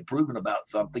once I get proven about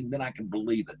something, then I can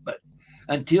believe it. But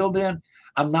until then,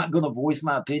 I'm not going to voice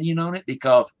my opinion on it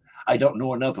because I don't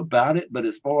know enough about it. But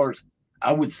as far as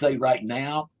I would say right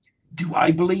now, do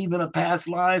I believe in a past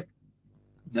life?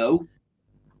 No.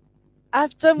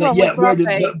 I've done But one yet, with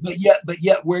Robbie. but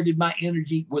yet, where did my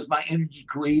energy, was my energy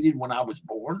created when I was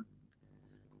born?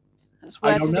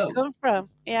 Where I don't did know. it come from?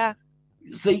 Yeah.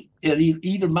 See,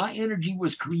 either my energy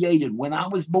was created when I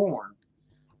was born,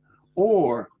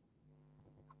 or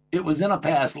it was in a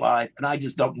past life and I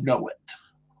just don't know it.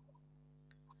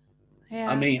 Yeah.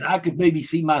 I mean, I could maybe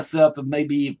see myself, and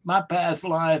maybe my past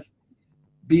life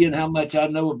being how much I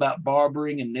know about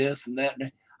barbering and this and that,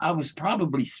 I was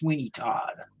probably Sweeney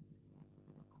Todd.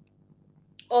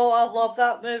 Oh, I love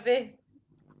that movie.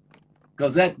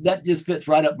 Because that just fits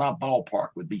right up my ballpark,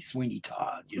 would be Sweeney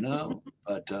Todd, you know.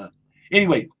 But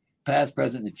anyway, past,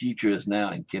 present, and future is now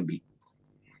and can be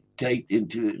taped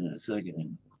into it in a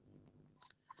second.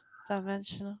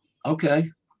 Dimensional.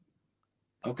 Okay,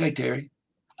 Terry.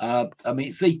 I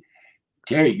mean, see,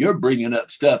 Terry, you're bringing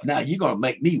up stuff now. You're going to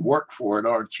make me work for it,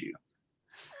 aren't you?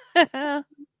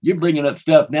 You're bringing up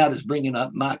stuff now that's bringing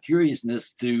up my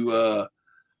curiousness to.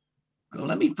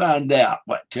 Let me find out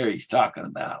what Terry's talking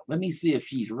about. Let me see if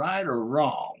she's right or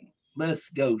wrong. Let's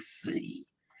go see.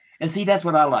 And see, that's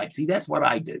what I like. See, that's what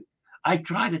I do. I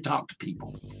try to talk to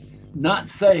people, not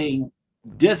saying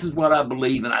this is what I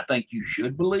believe and I think you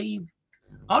should believe.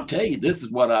 I'll tell you this is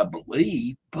what I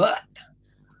believe, but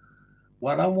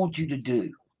what I want you to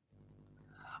do,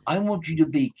 I want you to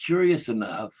be curious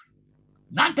enough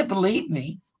not to believe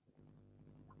me,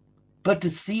 but to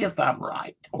see if I'm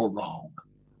right or wrong.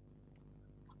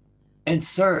 And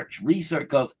research,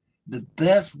 because the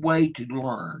best way to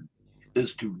learn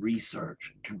is to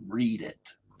research, to read it,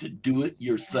 to do it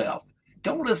yourself.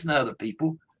 Don't listen to other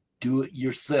people. Do it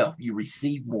yourself. You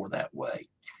receive more that way.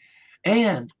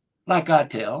 And like I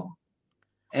tell,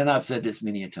 and I've said this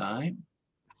many a time,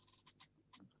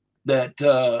 that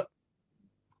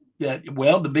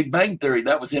well, the Big Bang Theory,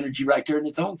 that was energy right there in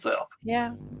its own self.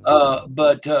 Yeah.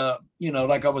 But you know,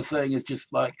 like I was saying, it's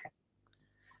just like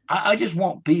I just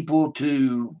want people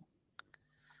to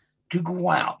go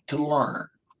out to learn.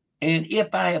 And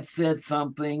if I have said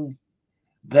something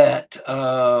that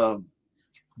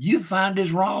you find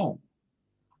is wrong,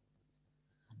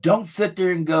 don't sit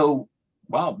there and go,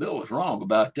 wow, Bill was wrong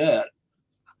about that.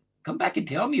 Come back and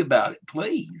tell me about it,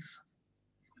 please.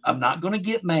 I'm not going to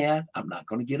get mad. I'm not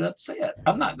going to get upset.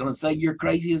 I'm not going to say you're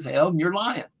crazy as hell and you're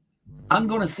lying. I'm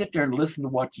going to sit there and listen to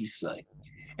what you say.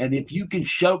 And if you can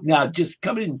show, now just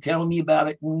come in and tell me about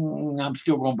it, I'm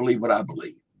still going to believe what I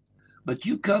believe. But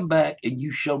you come back and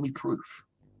you show me proof.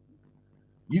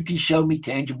 You can show me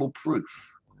tangible proof.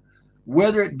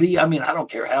 Whether it be, I mean, I don't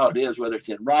care how it is, whether it's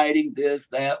in writing, this,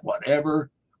 that, whatever,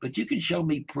 but you can show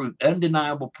me proof,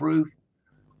 undeniable proof.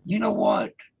 You know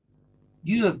what?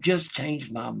 You have just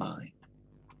changed my mind.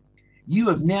 You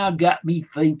have now got me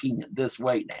thinking this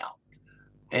way now.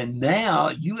 And now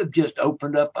you have just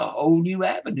opened up a whole new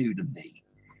avenue to me,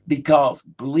 because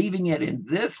believing it in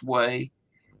this way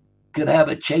could have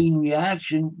a chain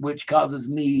reaction, which causes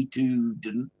me to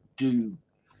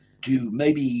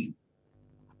maybe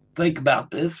think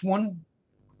about this one,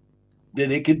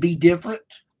 that it could be different.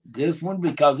 This one,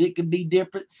 because it could be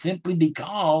different simply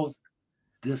because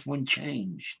this one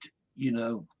changed, you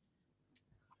know.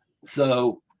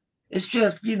 So it's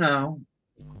just, you know,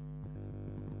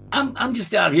 I'm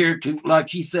just out here to, like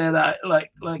she said, I like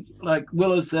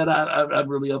Willow said, I've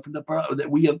really opened up our,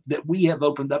 that we have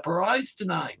opened up our eyes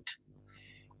tonight.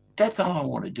 That's all I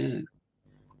want to do.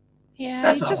 Yeah,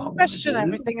 that's you just question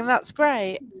everything, and that's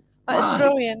great. That is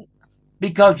brilliant.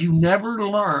 Because you never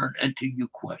learn until you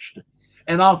question.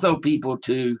 And also, people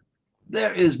too,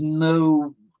 there's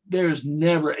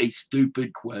never a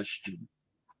stupid question.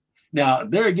 Now,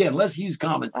 there again, let's use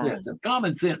common sense. If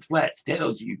common sense flats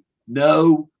tells you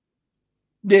no,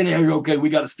 then okay, we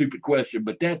got a stupid question,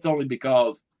 but that's only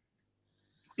because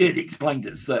it explains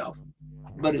itself.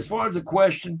 But as far as a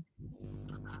question,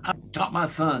 I've taught my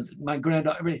sons, my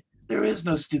granddaughter, there is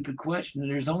no stupid question.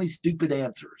 There's only stupid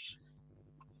answers.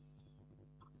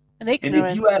 And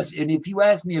if you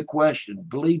ask me a question,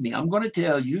 believe me, I'm going to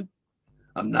tell you.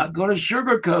 I'm not going to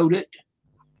sugarcoat it,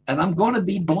 and I'm going to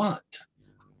be blunt.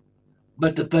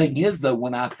 But the thing is, though,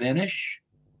 when I finish,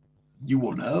 you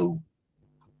will know.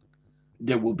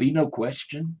 There will be no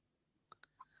question.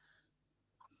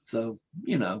 So,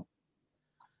 you know.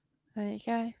 There you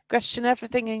go. Question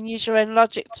everything and use your own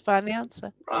logic to find the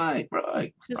answer. Right.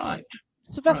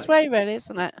 It's the best way, really,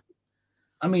 isn't it?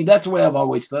 I mean, that's the way I've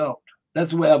always felt.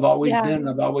 That's the way I've always been.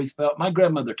 I've always felt. My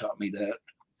grandmother taught me that.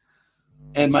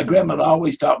 And my grandmother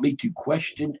always taught me to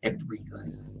question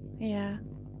everything. Yeah.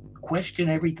 Question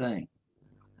everything.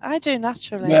 I do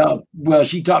naturally. Well,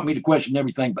 she taught me to question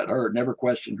everything but her. Never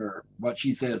question her. What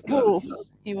she says goes. So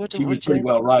you wouldn't, she was pretty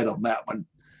well right on that one.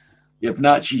 If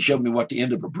not, she showed me what the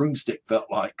end of a broomstick felt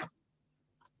like.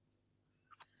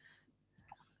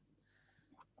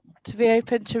 To be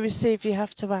open to receive, you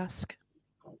have to ask.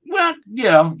 Well,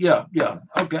 yeah.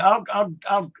 Okay,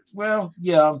 well,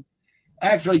 yeah.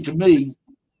 Actually, to me,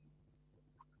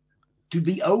 to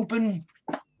be open,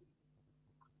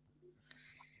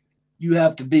 you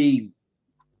have to be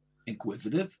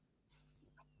inquisitive,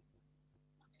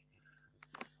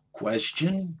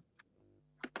 question,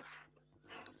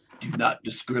 do not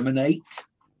discriminate,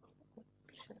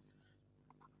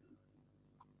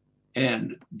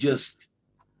 and just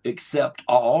accept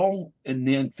all, and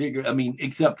then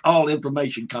accept all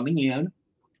information coming in,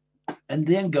 and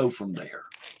then go from there.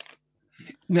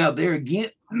 Now, there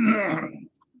again,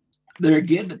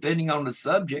 depending on the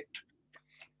subject,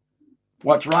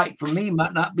 what's right for me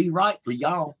might not be right for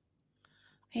y'all.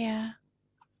 Yeah.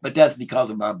 But that's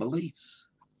because of our beliefs.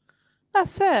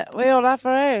 That's it. We all have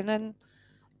our own,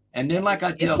 and then, like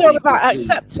I tell it's all about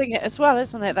accepting it as well,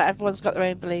 isn't it? That everyone's got their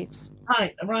own beliefs.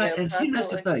 Right. Yeah, and see, that's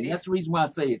the thing. That's the reason why I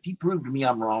say, if you prove to me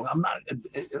I'm wrong, I'm not,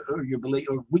 or your belief,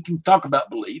 or we can talk about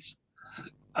beliefs.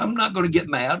 I'm not going to get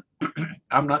mad.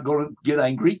 I'm not going to get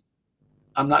angry.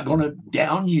 I'm not going to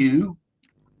down you.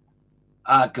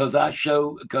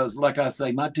 Because like I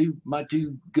say, my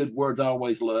two good words I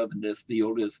always love in this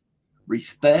field is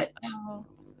respect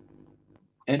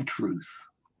and truth.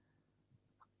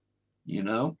 You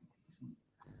know?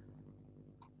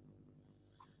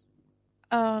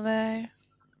 Oh no.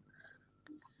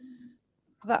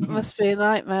 That must be a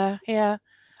nightmare. Yeah.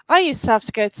 I used to have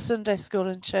to go to Sunday school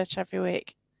and church every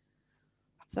week.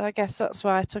 So I guess that's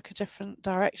why I took a different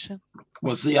direction.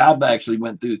 Well, see, I've actually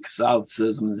went through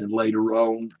Catholicism and then later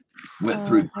on went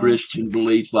through Christian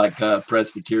beliefs like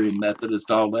Presbyterian, Methodist,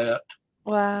 all that.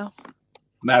 Wow.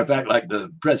 Matter of fact, like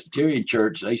the Presbyterian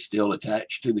church, they still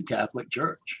attach to the Catholic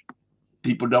Church.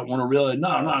 People don't want to really,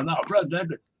 no.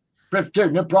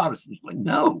 Presbyterian, they're Protestants. Like,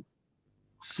 no.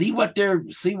 See what their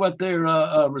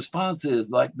response is.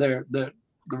 Like the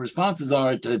responses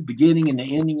are at the beginning and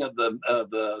the ending of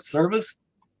the service.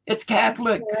 It's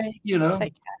Catholic, you know.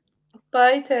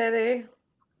 Bye, Terry.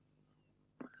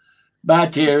 Bye,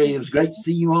 Terry. It was great to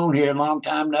see you on here. Long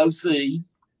time no see.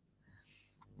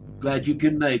 Glad you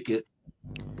could make it.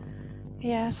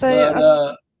 Yeah.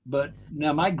 So, but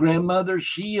now my grandmother,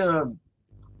 she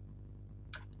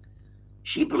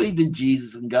believed in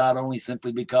Jesus and God only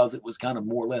simply because it was kind of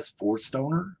more or less forced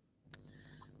on her.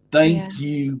 Thank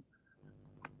you,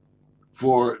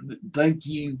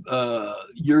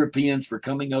 Europeans, for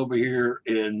coming over here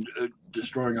and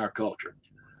destroying our culture.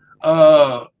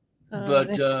 But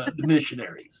the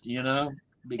missionaries, you know,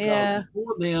 because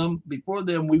before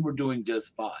them, we were doing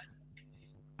just fine.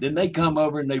 Then they come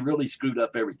over and they really screwed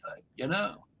up everything, you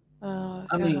know.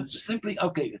 I mean, simply,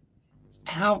 okay,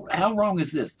 how wrong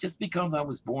is this? Just because I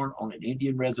was born on an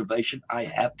Indian reservation, I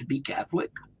have to be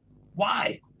Catholic?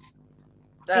 Why?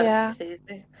 That's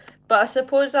crazy. But I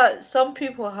suppose that some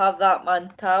people have that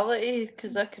mentality,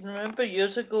 because I can remember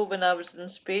years ago when I was in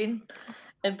Spain,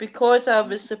 and because I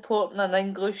was supporting an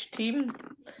English team,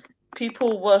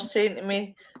 people were saying to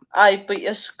me, "Aye, but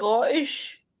you're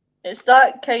Scottish." It's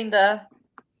that kind of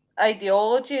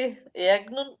ideology,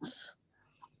 ignorance.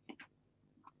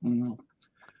 Mm-hmm.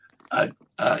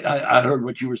 I heard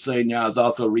what you were saying. Now I was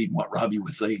also reading what Robbie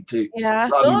was saying too. Yeah.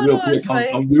 Robbie,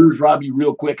 quick on yours, Robbie,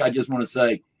 real quick. I just want to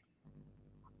say,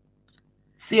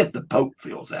 see if the Pope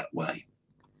feels that way.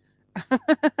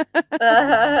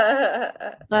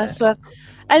 Nice one.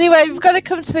 Anyway, we've got to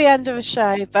come to the end of the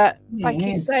show, but thank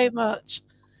you so much.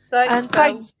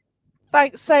 Thanks,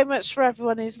 thanks so much for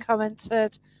everyone who's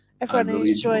commented, everyone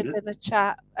who's joined in the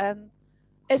chat, and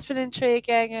it's been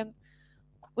intriguing, and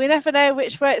we never know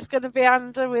which way it's going to be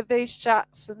under with these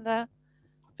chats, and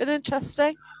been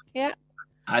interesting. Yeah.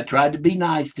 I tried to be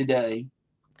nice today.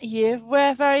 You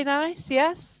were very nice,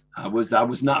 yes. I was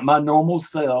not my normal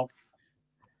self.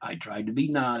 I tried to be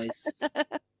nice.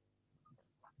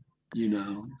 You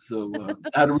know, so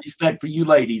out of respect for you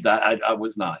ladies, I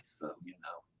was nice. So, you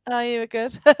know. Oh, you were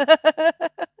good.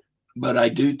 But I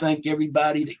do thank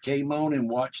everybody that came on and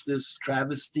watched this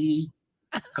travesty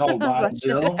called Wild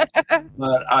Bill.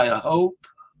 But I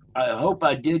hope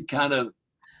I did kind of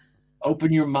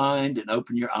open your mind and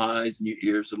open your eyes and your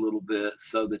ears a little bit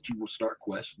so that you will start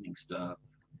questioning stuff.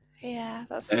 Yeah,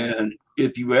 that's. And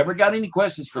if you ever got any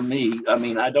questions for me, I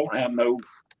mean, I don't have no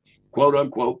quote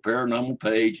unquote paranormal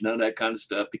page, none of that kind of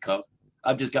stuff, because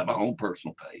I've just got my own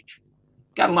personal page.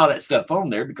 Got a lot of that stuff on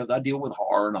there because I deal with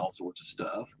horror and all sorts of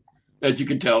stuff. as you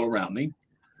can tell around me.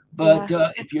 But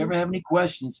if you ever have any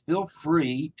questions, feel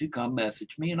free to come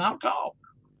message me and I'll talk.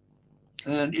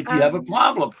 And if you have a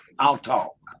problem, I'll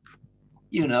talk.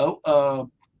 You know,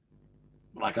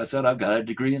 like I said, I've got a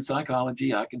degree in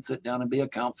psychology. I can sit down and be a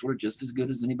counselor just as good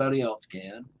as anybody else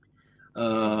can.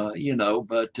 You know,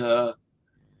 but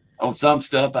on some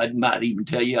stuff, I might even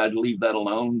tell you I'd leave that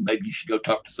alone. Maybe you should go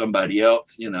talk to somebody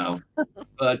else, you know.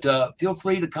 But feel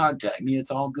free to contact me.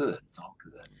 It's all good. It's all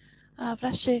good. Oh,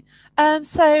 bless you.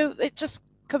 So it just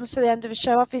comes to the end of the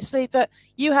show, obviously, but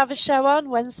you have a show on.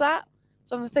 When's that?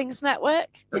 It's on the Things Network?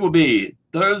 It will be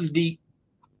Thursday.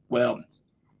 Well,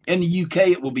 in the UK,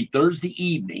 it will be Thursday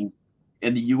evening.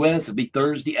 In the US, it'll be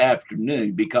Thursday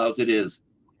afternoon because it is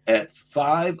at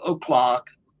 5 o'clock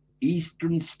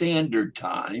Eastern Standard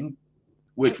Time,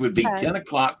 which would be 10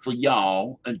 o'clock for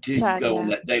y'all until you go on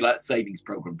that daylight savings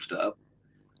program stuff.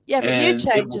 Yeah, but you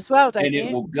change as well, don't you? And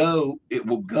it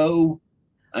will go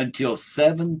until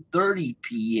 7:30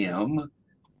 p.m.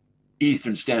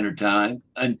 Eastern Standard Time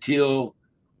until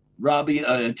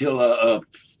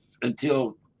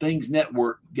until Things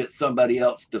Network gets somebody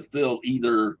else to fill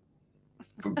either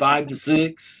from 5 to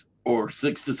 6 or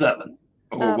 6 to 7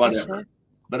 or whatever.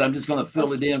 But I'm just going to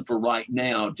fill it in for right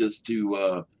now just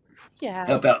to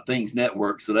help out Things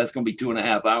Network. So that's going to be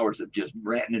 2.5 hours of just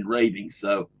ranting and raving.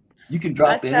 So you can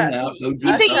drop in and out. Do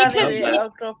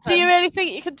you really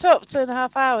think you can talk for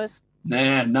 2.5 hours?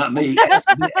 Nah, not me.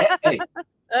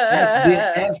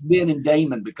 Ask Ben and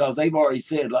Damon, because they've already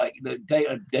said, like,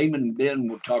 Damon and Ben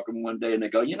were talking one day and they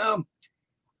go, you know,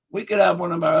 we could have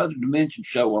one of our other dimension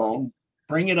show on,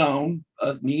 bring it on,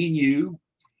 us, me and you,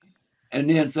 and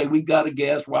then say we got a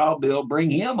guest, Wild Bill, bring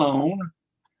him on,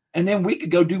 and then we could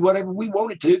go do whatever we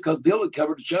wanted to because Bill would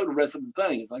cover the show the rest of the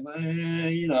thing. It's like,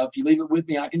 you know, if you leave it with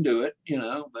me, I can do it, you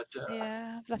know, but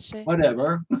yeah, bless you.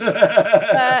 Whatever.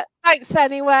 Thanks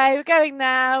anyway. We're going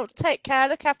now. Take care.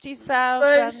 Look after yourselves.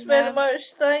 Thanks very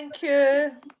much. Thank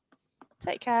you.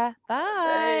 Take care.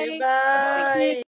 Bye. Bye.